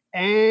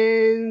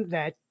and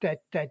that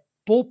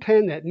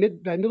bullpen, that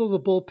middle of the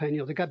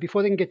bullpen. They got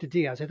before they can get to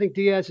Diaz. I think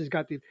Diaz has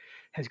got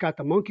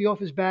the monkey off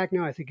his back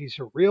now. I think he's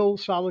a real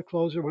solid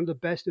closer, one of the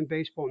best in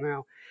baseball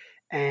now.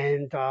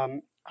 And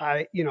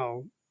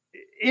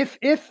if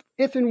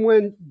and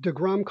when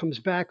DeGrom comes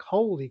back,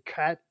 holy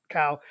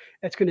cow,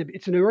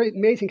 it's an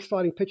amazing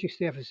starting pitching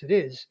staff as it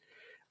is.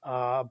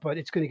 But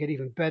it's going to get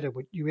even better.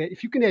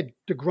 If you can add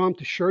DeGrom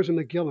to Scherzer,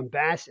 McGill, and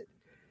Bassett,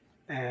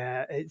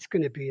 it's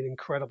going to be an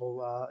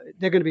incredible.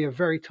 They're going to be a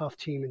very tough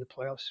team in the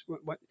playoffs.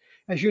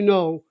 As you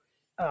know,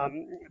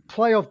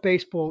 playoff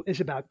baseball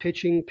is about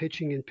pitching,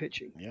 and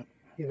pitching. Yeah.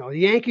 The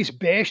Yankees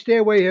bash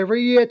their way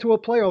every year to a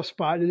playoff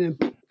spot, and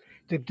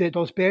then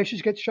those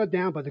bashes get shut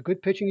down by the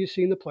good pitching you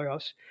see in the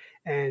playoffs.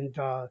 And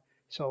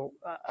so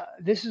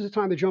this is the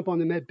time to jump on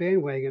the Met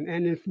bandwagon.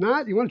 And if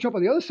not, you want to jump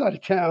on the other side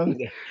of town.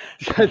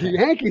 The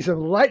Yankees are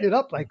lighting it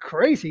up like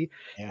crazy.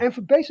 Yeah. And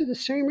for basically the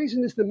same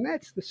reason as the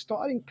Mets, the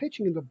starting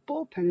pitching and the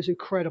bullpen is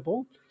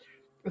incredible.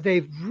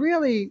 They've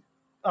really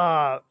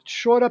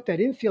shored up that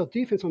infield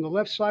defense on the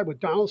left side with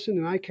Donaldson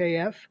and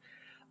IKF.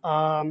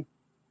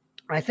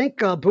 I think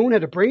Boone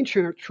had a brain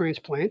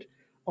transplant.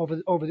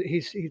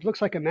 He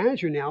looks like a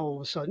manager now all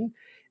of a sudden.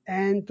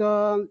 And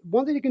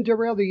one thing that can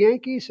derail the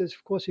Yankees is,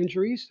 of course,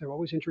 injuries. They're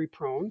always injury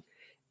prone,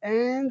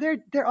 and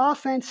their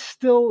offense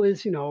still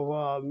is, it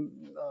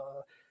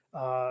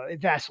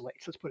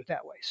vacillates. Let's put it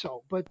that way.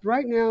 So, but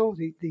right now,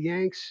 the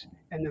Yanks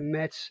and the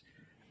Mets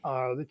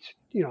are the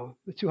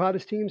two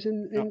hottest teams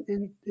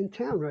in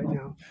town right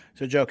now.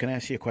 So, Joe, can I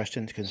ask you a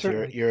question? Because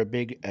you're a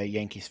big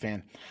Yankees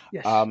fan.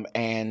 Yes.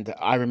 And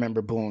I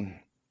remember Boone.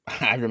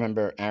 I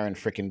remember Aaron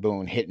frickin'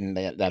 Boone hitting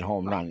that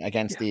home run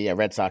against the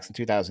Red Sox in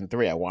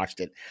 2003. I watched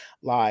it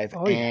live,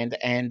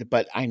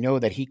 but I know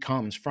that he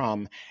comes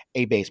from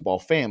a baseball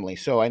family,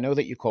 so I know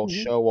that you call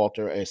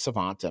Showalter a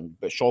savant.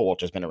 But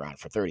Showalter's been around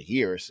for 30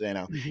 years.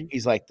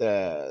 He's like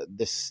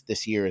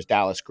this year's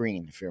Dallas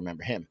Green, if you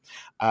remember him.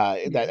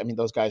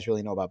 Those guys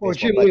really know about baseball. Or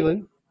Jim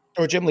Leland.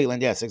 Or Jim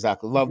Leland, yes,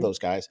 exactly. Love those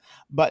guys.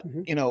 But,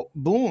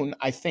 Boone,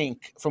 I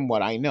think, from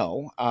what I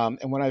know,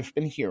 and what I've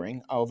been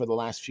hearing over the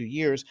last few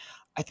years,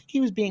 I think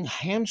he was being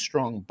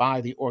hamstrung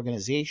by the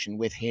organization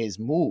with his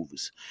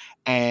moves.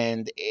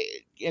 And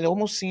it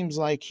almost seems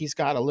like he's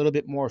got a little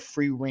bit more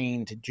free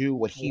reign to do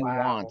what he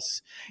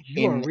wants.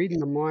 You are reading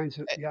the minds.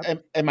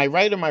 Am I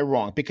right or am I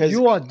wrong? Because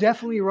you are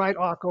definitely right,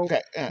 Arco.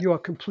 Okay, you are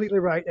completely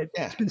right.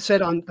 It's been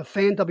said on the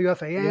fan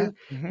WFAN.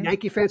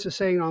 Yankee fans are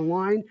saying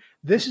online,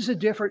 this is a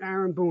different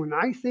Aaron Boone.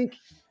 I think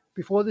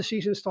before the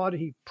season started,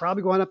 he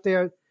probably gone up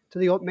there to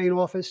the main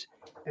office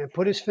and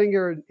put his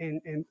finger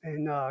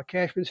in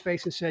Cashman's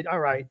face and said, all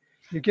right,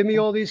 you give me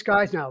all these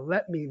guys, now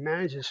let me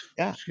manage this,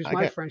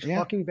 French,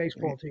 fucking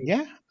baseball team.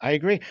 Yeah, I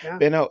agree. Yeah.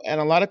 And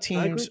a lot of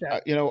teams,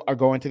 are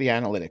going to the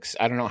analytics.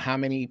 I don't know how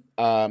many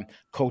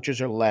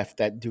coaches are left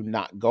that do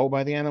not go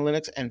by the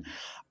analytics. And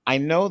I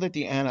know that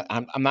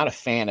I'm not a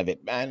fan of it.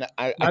 And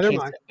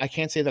I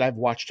can't say that I've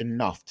watched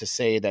enough to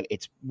say that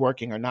it's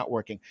working or not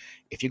working.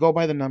 If you go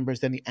by the numbers,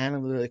 then the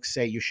analytics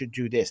say you should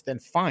do this, then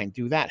fine,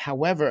 do that.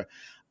 However,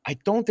 I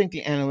don't think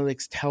the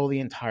analytics tell the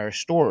entire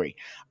story.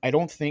 I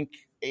don't think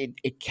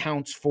it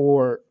counts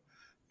for,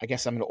 I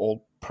guess I'm an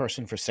old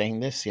person for saying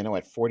this,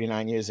 at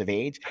 49 years of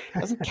age.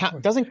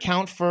 Doesn't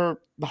count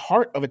for the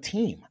heart of a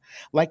team.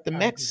 Like the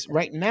Mets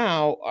right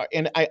now,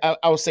 and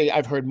I'll say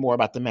I've heard more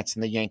about the Mets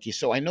than the Yankees,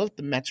 so I know that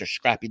the Mets are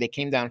scrappy. They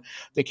came back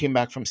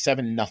from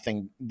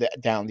 7-0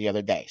 down the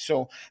other day.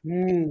 So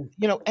and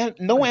no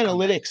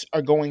analytics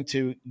are going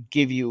to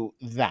give you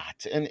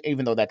that, and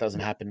even though that doesn't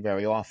happen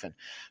very often.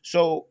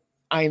 So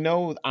I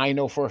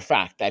know for a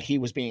fact that he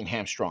was being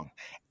hamstrung,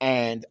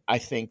 and I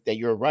think that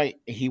you're right.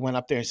 He went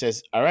up there and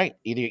says, all right,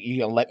 either you're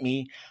going to let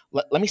me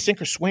let me sink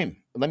or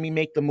swim. Let me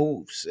make the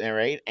moves. All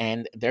right.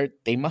 And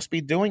they must be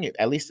doing it,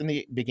 at least in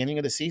the beginning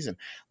of the season.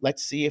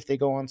 Let's see if they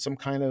go on some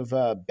kind of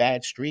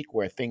bad streak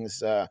where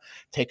things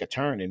take a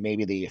turn and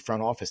maybe the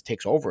front office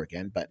takes over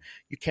again. But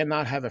you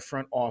cannot have a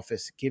front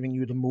office giving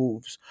you the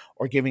moves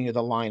or giving you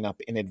the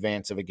lineup in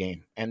advance of a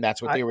game. And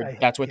that's what they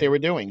were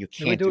doing. You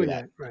can't do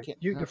that. Right.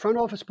 The front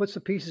office puts the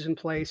pieces in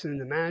place,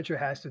 and the manager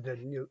has to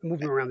then move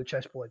them around the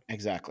chessboard.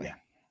 Exactly. Yeah.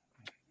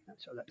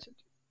 So that's it.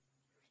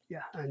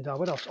 Yeah, and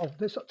what else? Oh,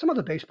 there's some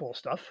other baseball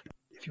stuff,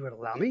 if you would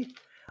allow me.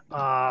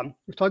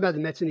 We've talked about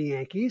the Mets and the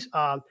Yankees.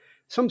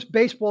 Some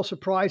baseball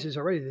surprises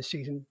already this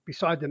season.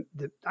 Besides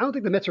I don't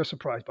think the Mets are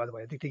surprised, by the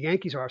way. I think the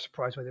Yankees are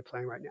surprised by they're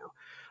playing right now.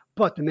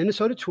 But the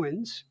Minnesota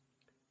Twins,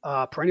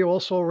 perennial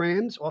also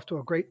Rams, off to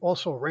a great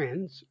off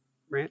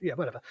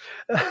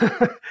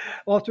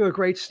to a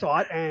great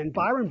start. And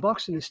Byron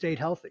Buxton has stayed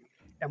healthy.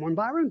 And when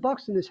Byron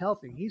Buxton is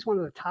healthy, he's one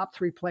of the top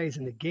 3 players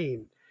in the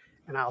game.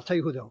 And I'll tell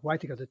you who I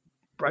think are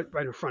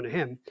right in front of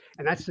him,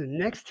 and that's the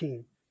next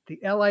team, the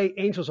LA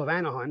Angels of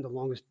Anaheim, the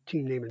longest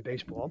team name in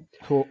baseball.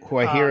 Who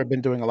I hear have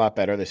been doing a lot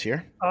better this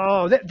year.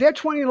 Oh, they're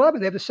 2011.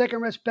 They have the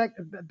second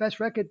best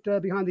record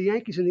behind the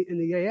Yankees in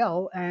the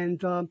AL. And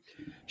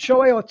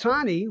Shohei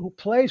Ohtani, who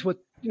plays with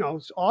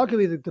is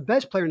arguably the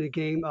best player in the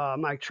game,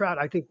 Mike Trout.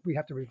 I think we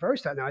have to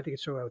reverse that now. I think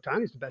it's Shohei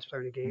Ohtani is the best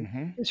player in the game.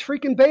 Mm-hmm. It's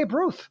freaking Babe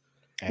Ruth.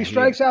 He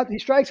strikes out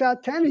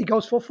 10. He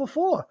goes 4 for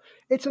 4.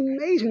 It's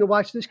amazing to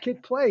watch this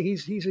kid play.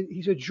 He's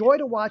a joy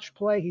to watch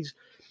play.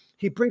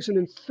 He brings an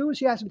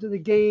enthusiasm to the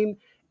game,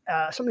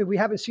 something we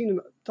haven't seen.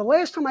 The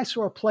last time I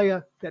saw a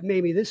player that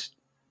made me this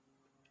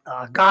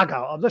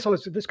gaga,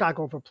 this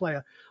gaga of a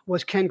player,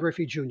 was Ken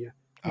Griffey Jr.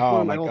 He's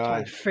one of my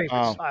all-time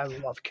favorites. I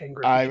love Ken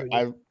Griffey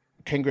Jr.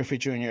 Ken Griffey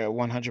Jr.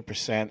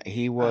 100%.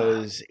 He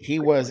was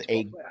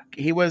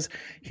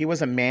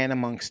a man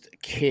amongst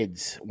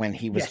kids when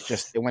he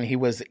was when he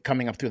was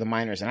coming up through the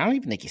minors, and I don't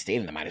even think he stayed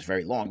in the minors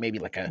very long. Maybe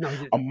like a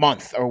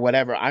month or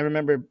whatever. I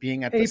remember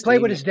being at. He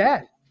played with his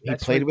dad. He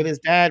played with his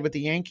dad with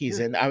the Yankees,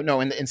 and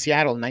in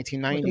Seattle in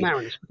 1990.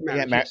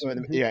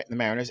 The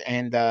Mariners,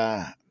 and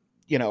I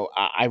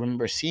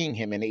remember seeing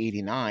him in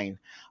 '89.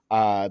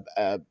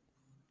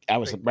 I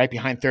was right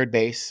behind third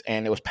base,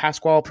 and it was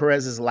Pascual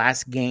Perez's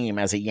last game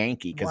as a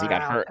Yankee because he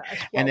got hurt.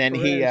 And then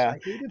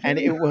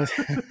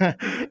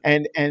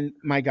and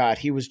my God,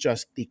 he was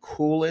just the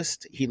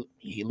coolest.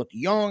 He looked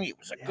young. He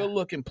was a good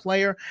looking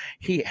player.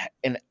 He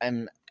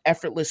an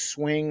effortless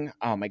swing.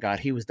 Oh my God,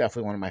 he was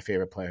definitely one of my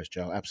favorite players,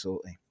 Joe.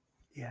 Absolutely.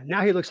 Yeah,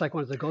 now he looks like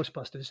one of the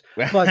Ghostbusters.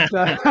 But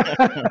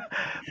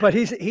but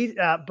this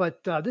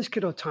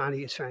kid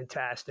Ohtani is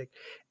fantastic,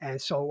 and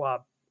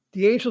so.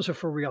 The Angels are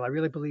for real. I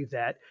really believe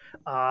that.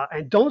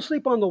 And don't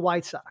sleep on the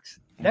White Sox.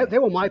 They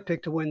were my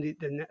pick to win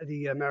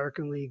the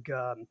American League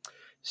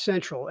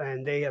Central,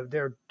 and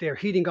they're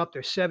heating up.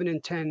 They're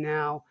 7-10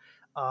 now.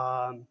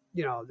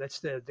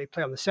 They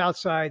play on the South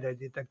Side.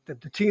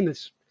 The team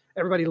that's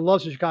everybody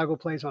loves the Chicago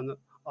plays on the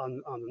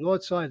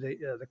North Side.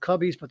 The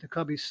Cubbies, but the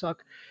Cubbies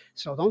suck.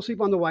 So don't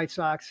sleep on the White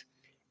Sox.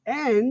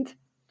 And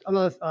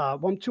another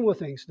two more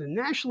things. The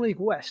National League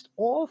West.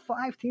 All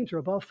 5 teams are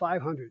above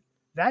 500.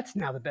 That's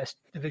now the best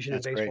division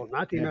in baseball,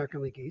 not the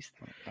American League East.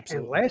 Absolutely.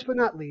 And last but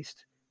not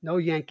least, no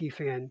Yankee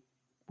fan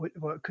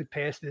could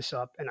pass this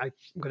up. And I'm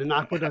going to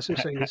knock with us in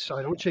saying this so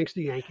I don't jinx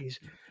the Yankees.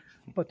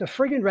 But the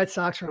friggin' Red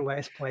Sox are in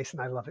last place, and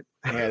I love it.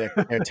 Yeah,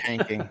 they're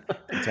tanking.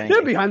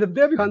 They're behind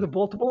the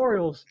Baltimore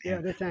Orioles. Yeah,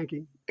 they're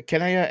tanking.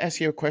 Can I ask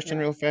you a question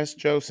real fast,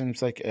 Joe?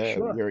 Since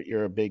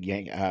you're a big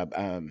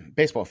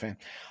baseball fan.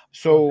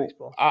 So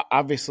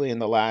obviously in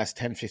the last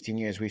 10, 15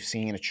 years, we've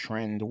seen a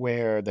trend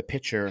where the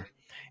pitcher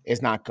is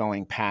not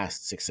going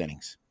past 6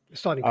 innings.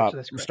 Starting pitcher,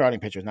 that's correct. Starting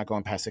pitcher is not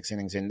going past 6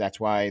 innings, and that's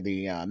why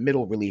the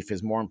middle relief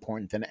is more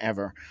important than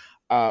ever.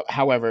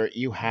 However,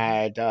 you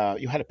had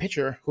a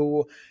pitcher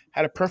who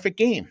had a perfect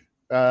game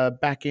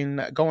back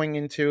in going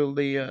into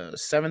the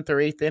 7th or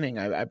 8th inning,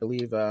 I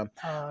believe.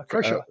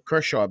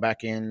 Kershaw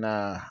back in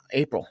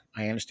April.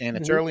 I understand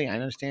it's early. I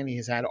understand he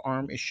has had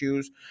arm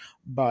issues,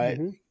 but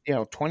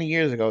 20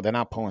 years ago they're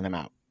not pulling him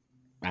out.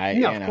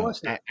 Of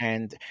course not.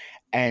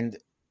 And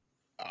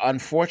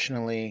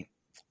unfortunately,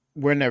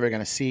 we're never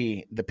going to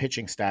see the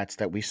pitching stats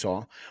that we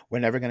saw. We're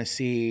never going to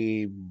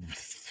see,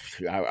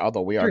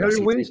 although we are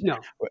 300 wins.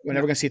 We're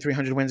never going to see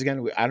 300 wins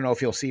again. I don't know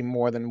if you'll see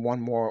more than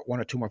one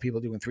or two more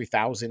people doing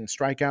 3,000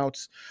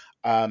 strikeouts.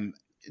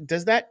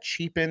 Does that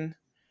cheapen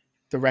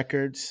the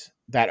records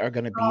that are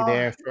going to be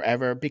there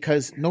forever?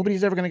 Because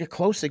nobody's ever going to get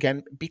close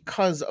again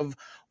because of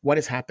what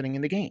is happening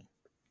in the game.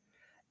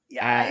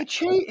 Yeah, it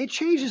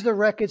changes the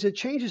records. It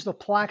changes the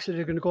plaques that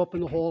are going to go up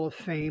in the Hall of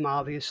Fame,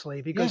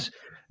 obviously, because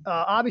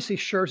obviously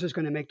Scherzer's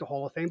going to make the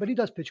Hall of Fame, but he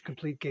does pitch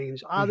complete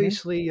games.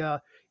 Obviously,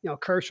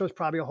 Kershaw's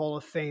probably a Hall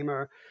of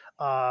Famer.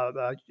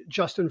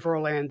 Justin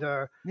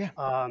Verlander. Yeah.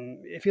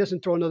 If he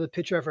doesn't throw another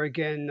pitch ever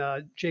again,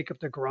 Jacob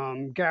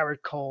deGrom,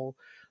 Garrett Cole,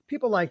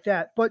 people like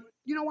that. But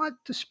you know what?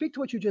 To speak to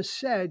what you just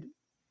said,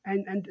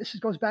 and this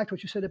goes back to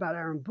what you said about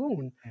Aaron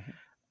Boone.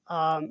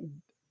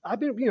 I've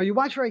been, you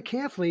watch very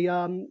carefully.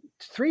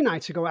 3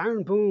 nights ago,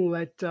 Aaron Boone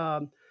let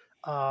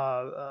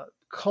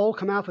Cole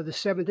come out for the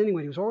seventh inning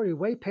when he was already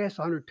way past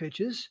 100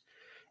 pitches.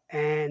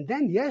 And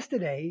then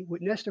yesterday,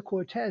 with Nestor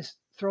Cortez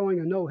throwing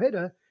a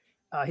no-hitter,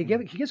 he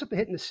gives up a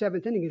hit in the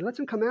seventh inning. He lets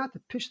him come out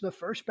to pitch the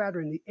first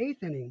batter in the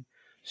eighth inning.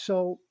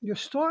 So you're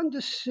starting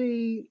to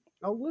see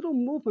a little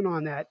movement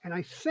on that. And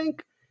I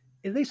think,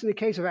 at least in the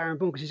case of Aaron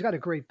Boone, because he's got a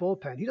great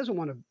bullpen, he doesn't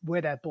want to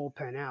wear that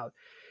bullpen out.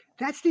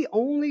 That's the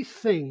only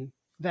thing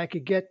that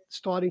could get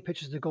starting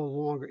pitchers to go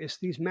longer is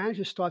these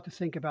managers start to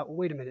think about, well,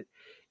 wait a minute,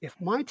 if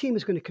my team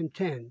is going to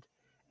contend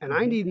and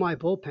I need my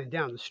bullpen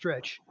down the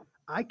stretch,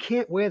 I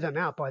can't wear them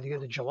out by the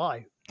end of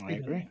July. I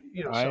agree.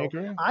 I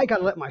agree. I got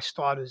to let my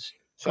starters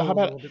go how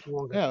about a little bit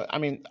longer. Yeah, I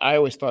mean, I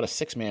always thought a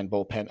 6-man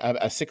bullpen,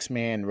 a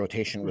 6-man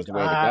rotation was the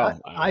way to go.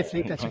 I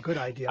think that's a good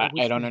idea.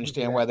 I don't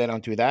understand why they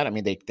don't do that. I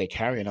mean, they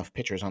carry enough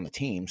pitchers on the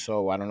team,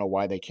 so I don't know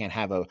why they can't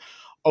have a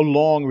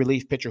long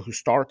relief pitcher who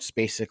starts,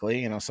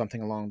 basically,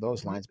 something along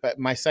those lines. But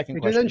my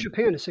second question. They did in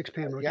Japan, a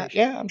 6-man rotation.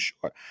 Yeah, I'm sure.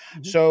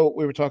 Mm-hmm. So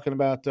we were talking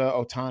about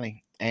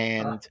Ohtani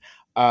and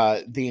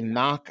the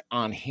knock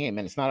on him,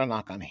 and it's not a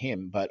knock on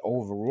him, but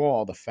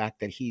overall the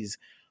fact that he's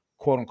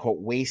quote unquote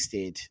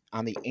wasted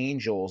on the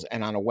Angels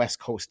and on a West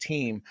Coast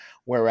team,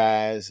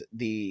 whereas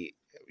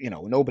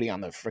nobody on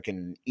the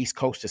freaking East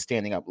Coast is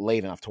standing up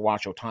late enough to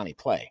watch Ohtani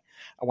play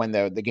when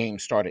the game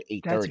started at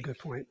 8:30. That's a good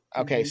point.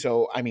 Okay,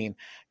 so I mean,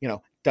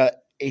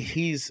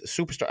 he's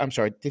superstar. I'm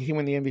sorry, did he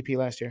win the MVP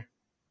last year?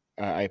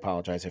 I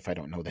apologize if I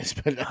don't know this,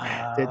 but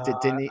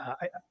didn't he?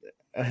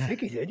 I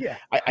think he did. Yeah.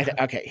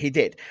 Okay, he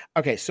did.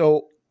 Okay,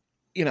 so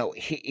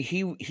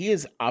he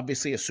is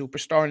obviously a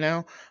superstar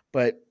now,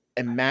 but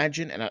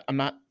imagine, and I'm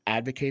not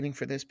advocating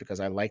for this because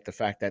I like the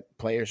fact that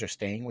players are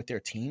staying with their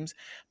teams,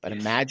 but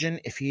imagine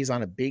if he's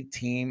on a big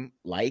team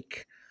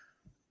like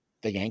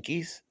the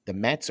Yankees, the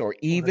Mets, or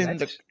even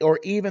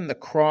the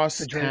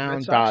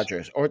crosstown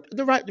Dodgers, or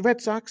the Red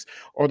Sox,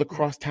 or the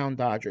crosstown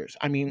Dodgers.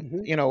 I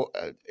mean,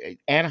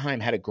 Anaheim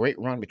had a great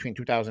run between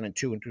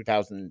 2002 and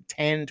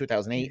 2010,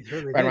 2008,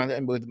 right around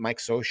then, with Mike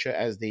Scioscia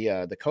as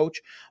the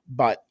coach.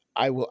 But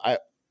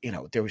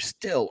there was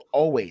still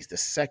always the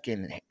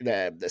second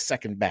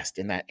best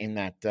in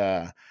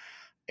the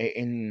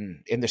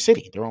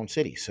city, their own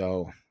city.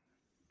 So,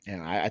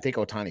 I think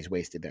Ohtani's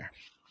wasted there.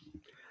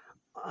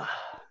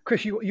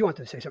 Chris, you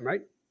wanted to say something,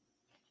 right?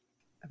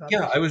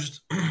 I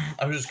was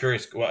just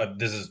curious. Well,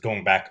 this is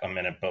going back a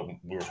minute, but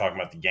we were talking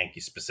about the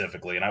Yankees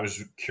specifically, and I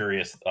was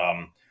curious.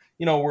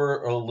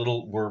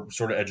 We're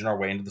sort of edging our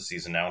way into the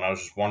season now, and I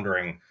was just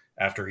wondering,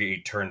 after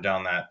he turned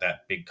down that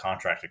big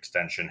contract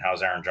extension,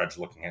 how's Aaron Judge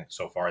looking at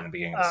so far in the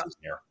beginning of the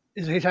season here?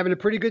 He's having a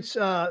pretty good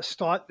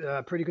start.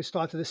 Pretty good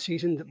start to the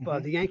season.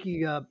 The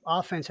Yankee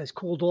offense has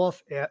cooled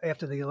off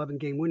after the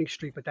 11-game winning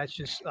streak, but that's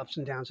just ups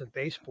and downs of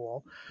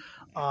baseball.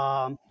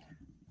 I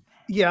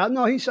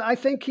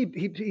think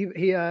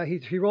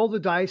he rolled the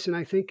dice, and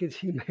I think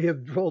he may have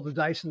rolled the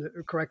dice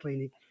correctly.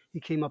 And he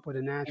came up with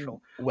a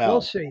natural. Well,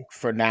 we'll see.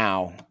 For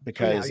now,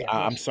 because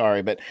I'm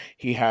sorry, but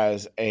he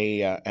has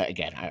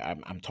again,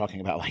 I'm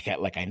talking about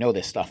like I know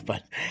this stuff,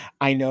 but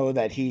I know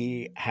that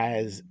he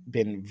has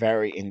been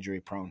very injury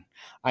prone.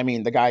 I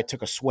mean, the guy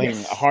took a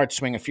hard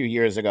swing a few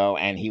years ago,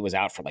 and he was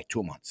out for like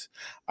 2 months.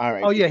 All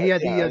right. Oh yeah, he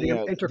had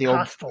the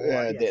intercostal,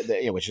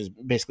 which is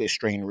basically a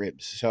strained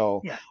ribs.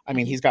 So I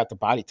mean, he's got the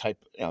body type.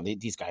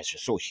 These guys are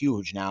so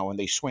huge now, and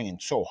they swing in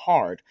so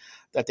hard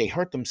that they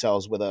hurt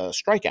themselves with a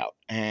strikeout.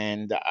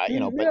 And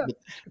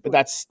but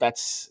that's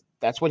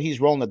what he's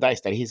rolling the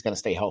dice, that he's going to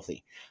stay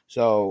healthy.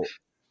 So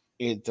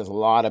there's a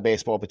lot of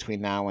baseball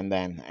between now and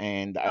then,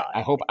 and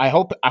I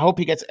hope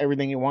he gets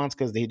everything he wants,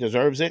 because he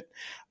deserves it.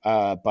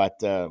 But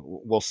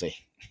we'll see.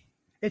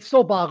 It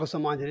still boggles the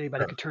mind that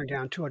anybody could turn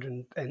down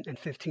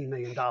 $215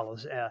 million.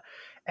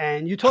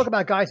 And you talk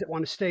about guys that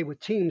want to stay with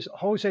teams.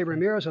 Jose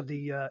Ramirez of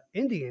the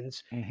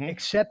Indians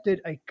accepted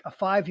a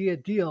 5-year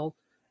deal,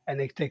 and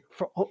they take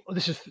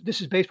this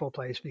is baseball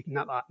players speaking,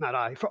 not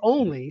I, for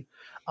only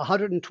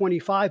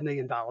 $125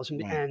 million.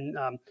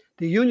 And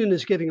the union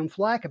is giving him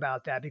flack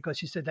about that, because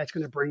he said that's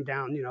going to bring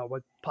down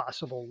what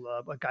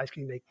guys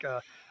can make,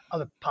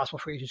 other possible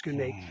free agents can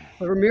make.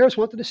 But Ramirez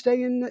wanted to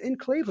stay in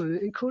Cleveland,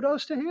 and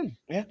kudos to him.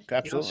 Yeah,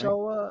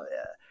 absolutely.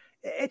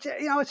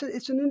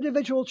 It's an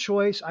individual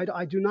choice.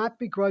 I do not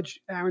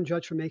begrudge Aaron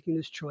Judge for making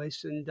this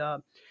choice, and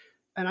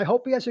I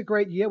hope he has a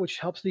great year, which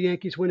helps the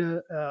Yankees win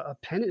a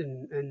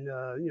pennant and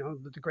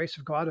with the grace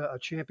of God, a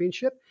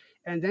championship.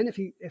 And then if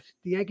the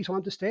Yankees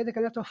want him to stay, they're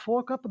going to have to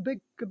fork up a big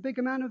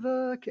amount of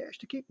cash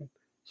to keep him.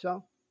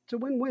 So it's a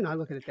win-win. I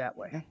look at it that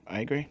way. Yeah,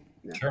 I agree.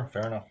 Yeah. Sure,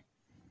 fair enough.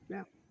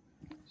 Yeah.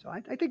 So I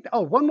think.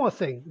 One more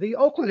thing: the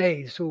Oakland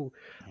A's, who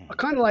are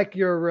kind of like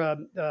your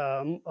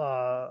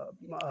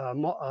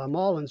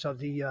Marlins of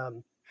the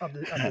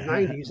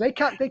 90s.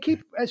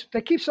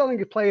 They keep selling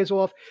the players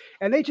off,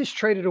 and they just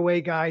traded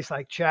away guys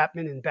like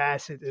Chapman and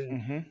Bassett,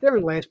 and they're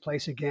in last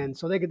place again.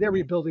 So they're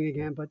rebuilding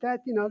again. But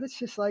that's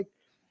just like,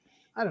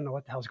 I don't know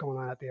what the hell's going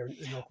on out there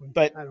in Oakland.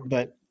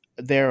 But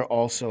they're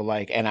also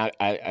like, and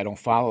I don't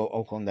follow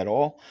Oakland at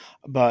all.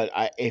 But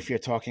if you're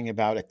talking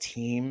about a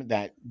team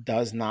that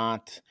does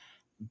not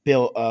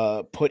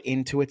put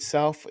into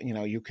itself.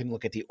 You can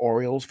look at the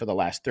Orioles for the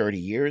last 30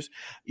 years.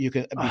 You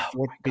can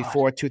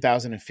before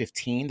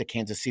 2015, the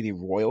Kansas City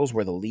Royals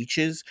were the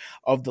leeches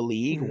of the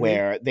league,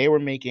 where they were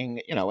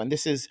making, and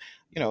this is,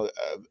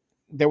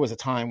 there was a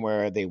time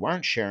where they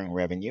weren't sharing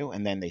revenue,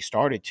 and then they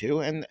started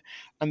to, and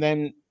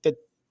then the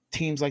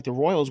teams like the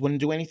Royals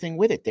wouldn't do anything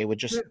with it. They would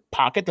just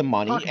pocket the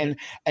money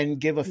and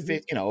give a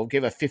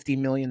 $50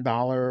 million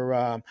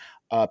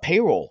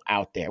payroll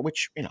out there,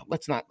 which,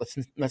 let's not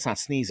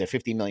sneeze at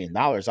 $50 million,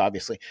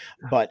 obviously,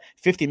 but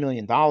 $50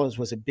 million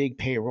was a big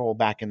payroll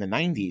back in the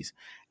 90s.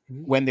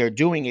 When they're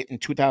doing it in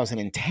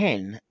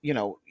 2010,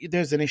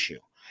 there's an issue,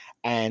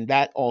 and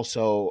that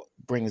also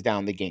brings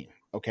down the game.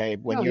 Okay.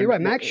 You're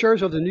right. Max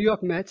Scherzer of the New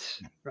York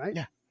Mets, right?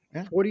 Yeah.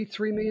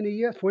 $43 million a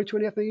year,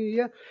 $42.5 million a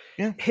year.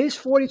 Yeah. His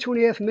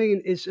 $42.5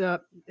 million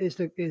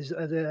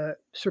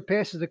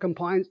surpasses the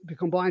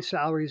combined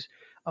salaries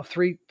of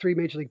three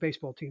Major League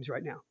Baseball teams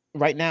right now.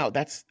 Right now,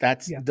 that's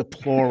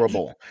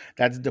deplorable.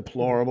 That's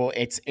deplorable.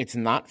 It's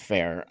not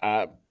fair.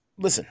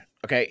 Listen,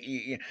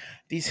 okay,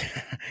 these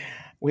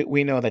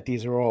we know that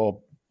these are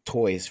all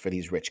toys for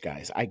these rich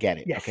guys. I get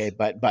it. Yes. Okay,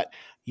 but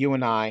you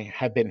and I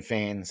have been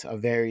fans of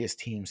various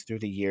teams through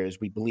the years.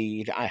 We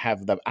bleed. I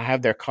have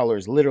their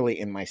colors literally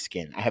in my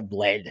skin. I have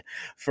bled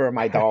for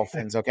my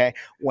Dolphins. Okay,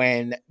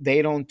 when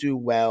they don't do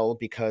well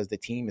because the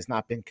team has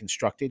not been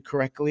constructed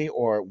correctly,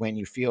 or when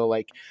you feel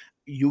like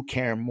you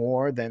care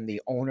more than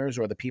the owners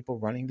or the people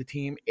running the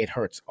team, it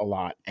hurts a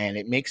lot, and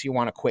it makes you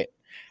want to quit.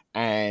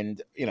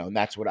 And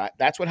that's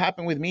what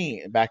happened with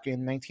me back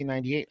in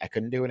 1998. I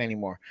couldn't do it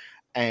anymore.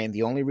 And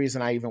the only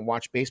reason I even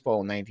watched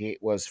baseball in '98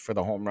 was for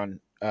the home run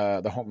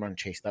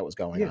chase that was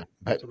going on.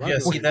 But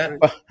see that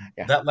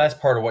that last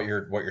part of what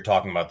you're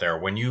talking about there,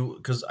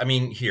 because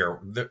here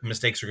the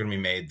mistakes are going to be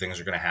made, things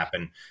are going to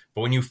happen, but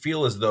when you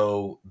feel as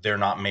though they're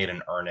not made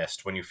in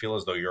earnest, when you feel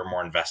as though you're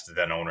more invested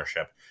than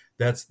ownership,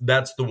 that's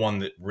the one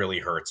that really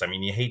hurts.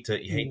 You hate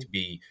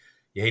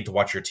to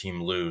watch your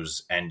team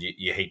lose, and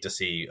you hate to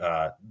see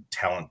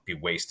talent be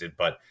wasted,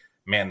 but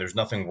man, there's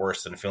nothing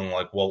worse than feeling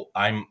like, well,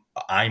 I'm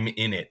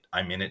in it.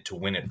 I'm in it to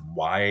win it.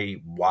 Why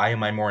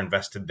am I more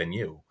invested than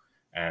you?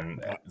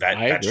 And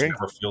that just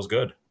never feels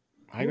good.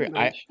 I agree.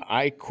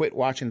 I quit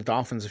watching the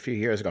Dolphins a few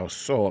years ago. I was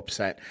so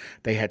upset.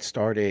 They had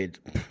started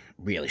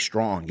really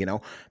strong. They were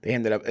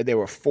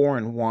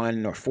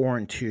 4-1 or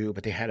 4-2,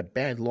 but they had a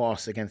bad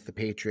loss against the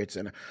Patriots,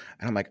 and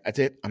I'm like, that's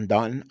it. I'm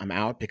done. I'm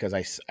out,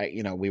 because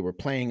we were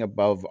playing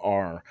above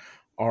our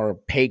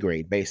pay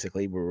grade,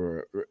 basically.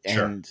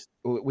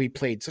 We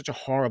played such a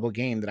horrible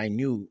game that I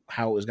knew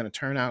how it was going to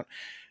turn out.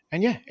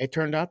 And it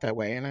turned out that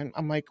way. And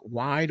I'm like,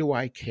 why do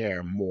I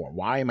care more?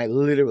 Why am I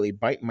literally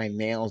biting my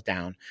nails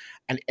down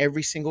and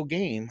every single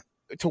game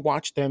to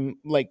watch them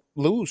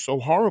lose so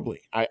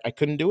horribly? I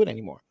couldn't do it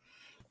anymore.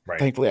 Right.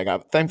 Thankfully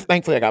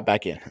I got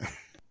back in.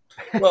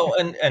 Well,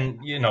 and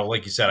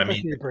like you said,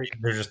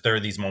 there are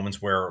these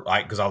moments where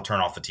because I'll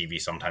turn off the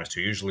TV sometimes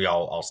too. Usually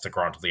I'll stick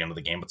around till the end of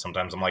the game, but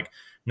sometimes I'm like,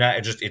 nah,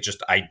 it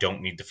just I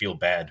don't need to feel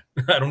bad.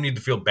 I don't need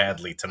to feel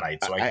badly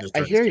tonight, so I can just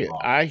turn this TV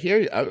off. I hear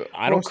you.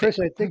 I don't. Chris,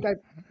 I think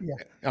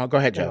Oh, go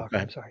ahead, Joe. Go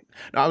ahead. I'm sorry.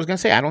 No, I was going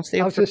to say I don't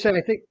stay. I was going to say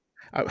I think.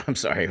 I'm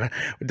sorry, we're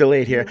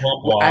delayed here.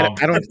 I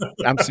don't.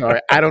 I'm sorry.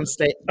 I don't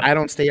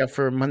stay up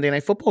for Monday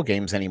Night Football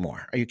games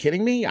anymore. Are you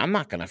kidding me? I'm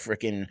not gonna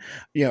freaking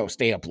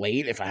stay up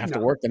late if I have to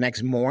work the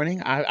next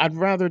morning. I'd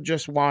rather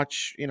just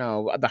watch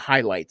the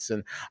highlights,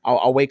 and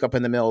I'll wake up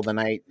in the middle of the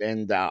night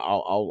and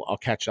I'll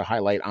catch a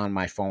highlight on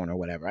my phone or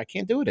whatever. I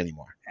can't do it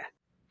anymore.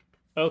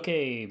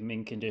 Okay,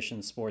 mint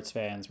condition sports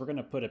fans, we're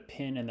gonna put a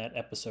pin in that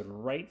episode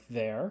right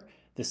there.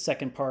 The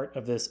second part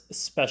of this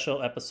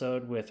special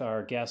episode with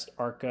our guest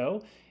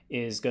Arco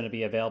is going to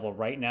be available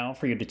right now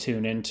for you to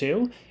tune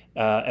into.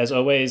 As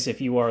always, if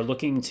you are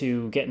looking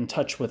to get in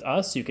touch with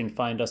us, you can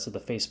find us at the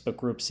Facebook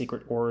group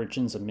Secret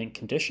Origins of Mint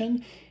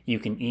Condition. You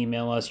can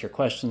email us your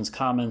questions,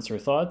 comments, or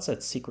thoughts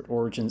at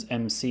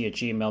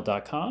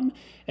secretoriginsmc@gmail.com.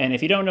 And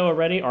if you don't know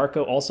already,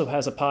 Arco also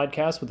has a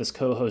podcast with his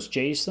co-host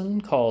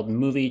Jason called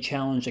Movie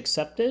Challenge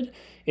Accepted.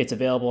 It's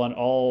available on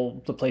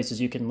all the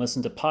places you can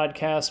listen to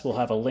podcasts. We'll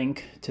have a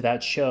link to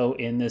that show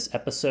in this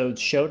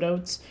episode's show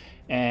notes.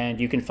 And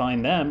you can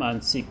find them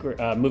on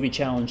Movie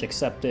Challenge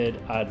Accepted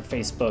on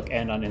Facebook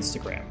and on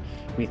Instagram.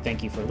 We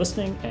thank you for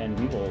listening, and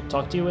we will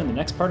talk to you in the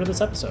next part of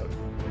this episode.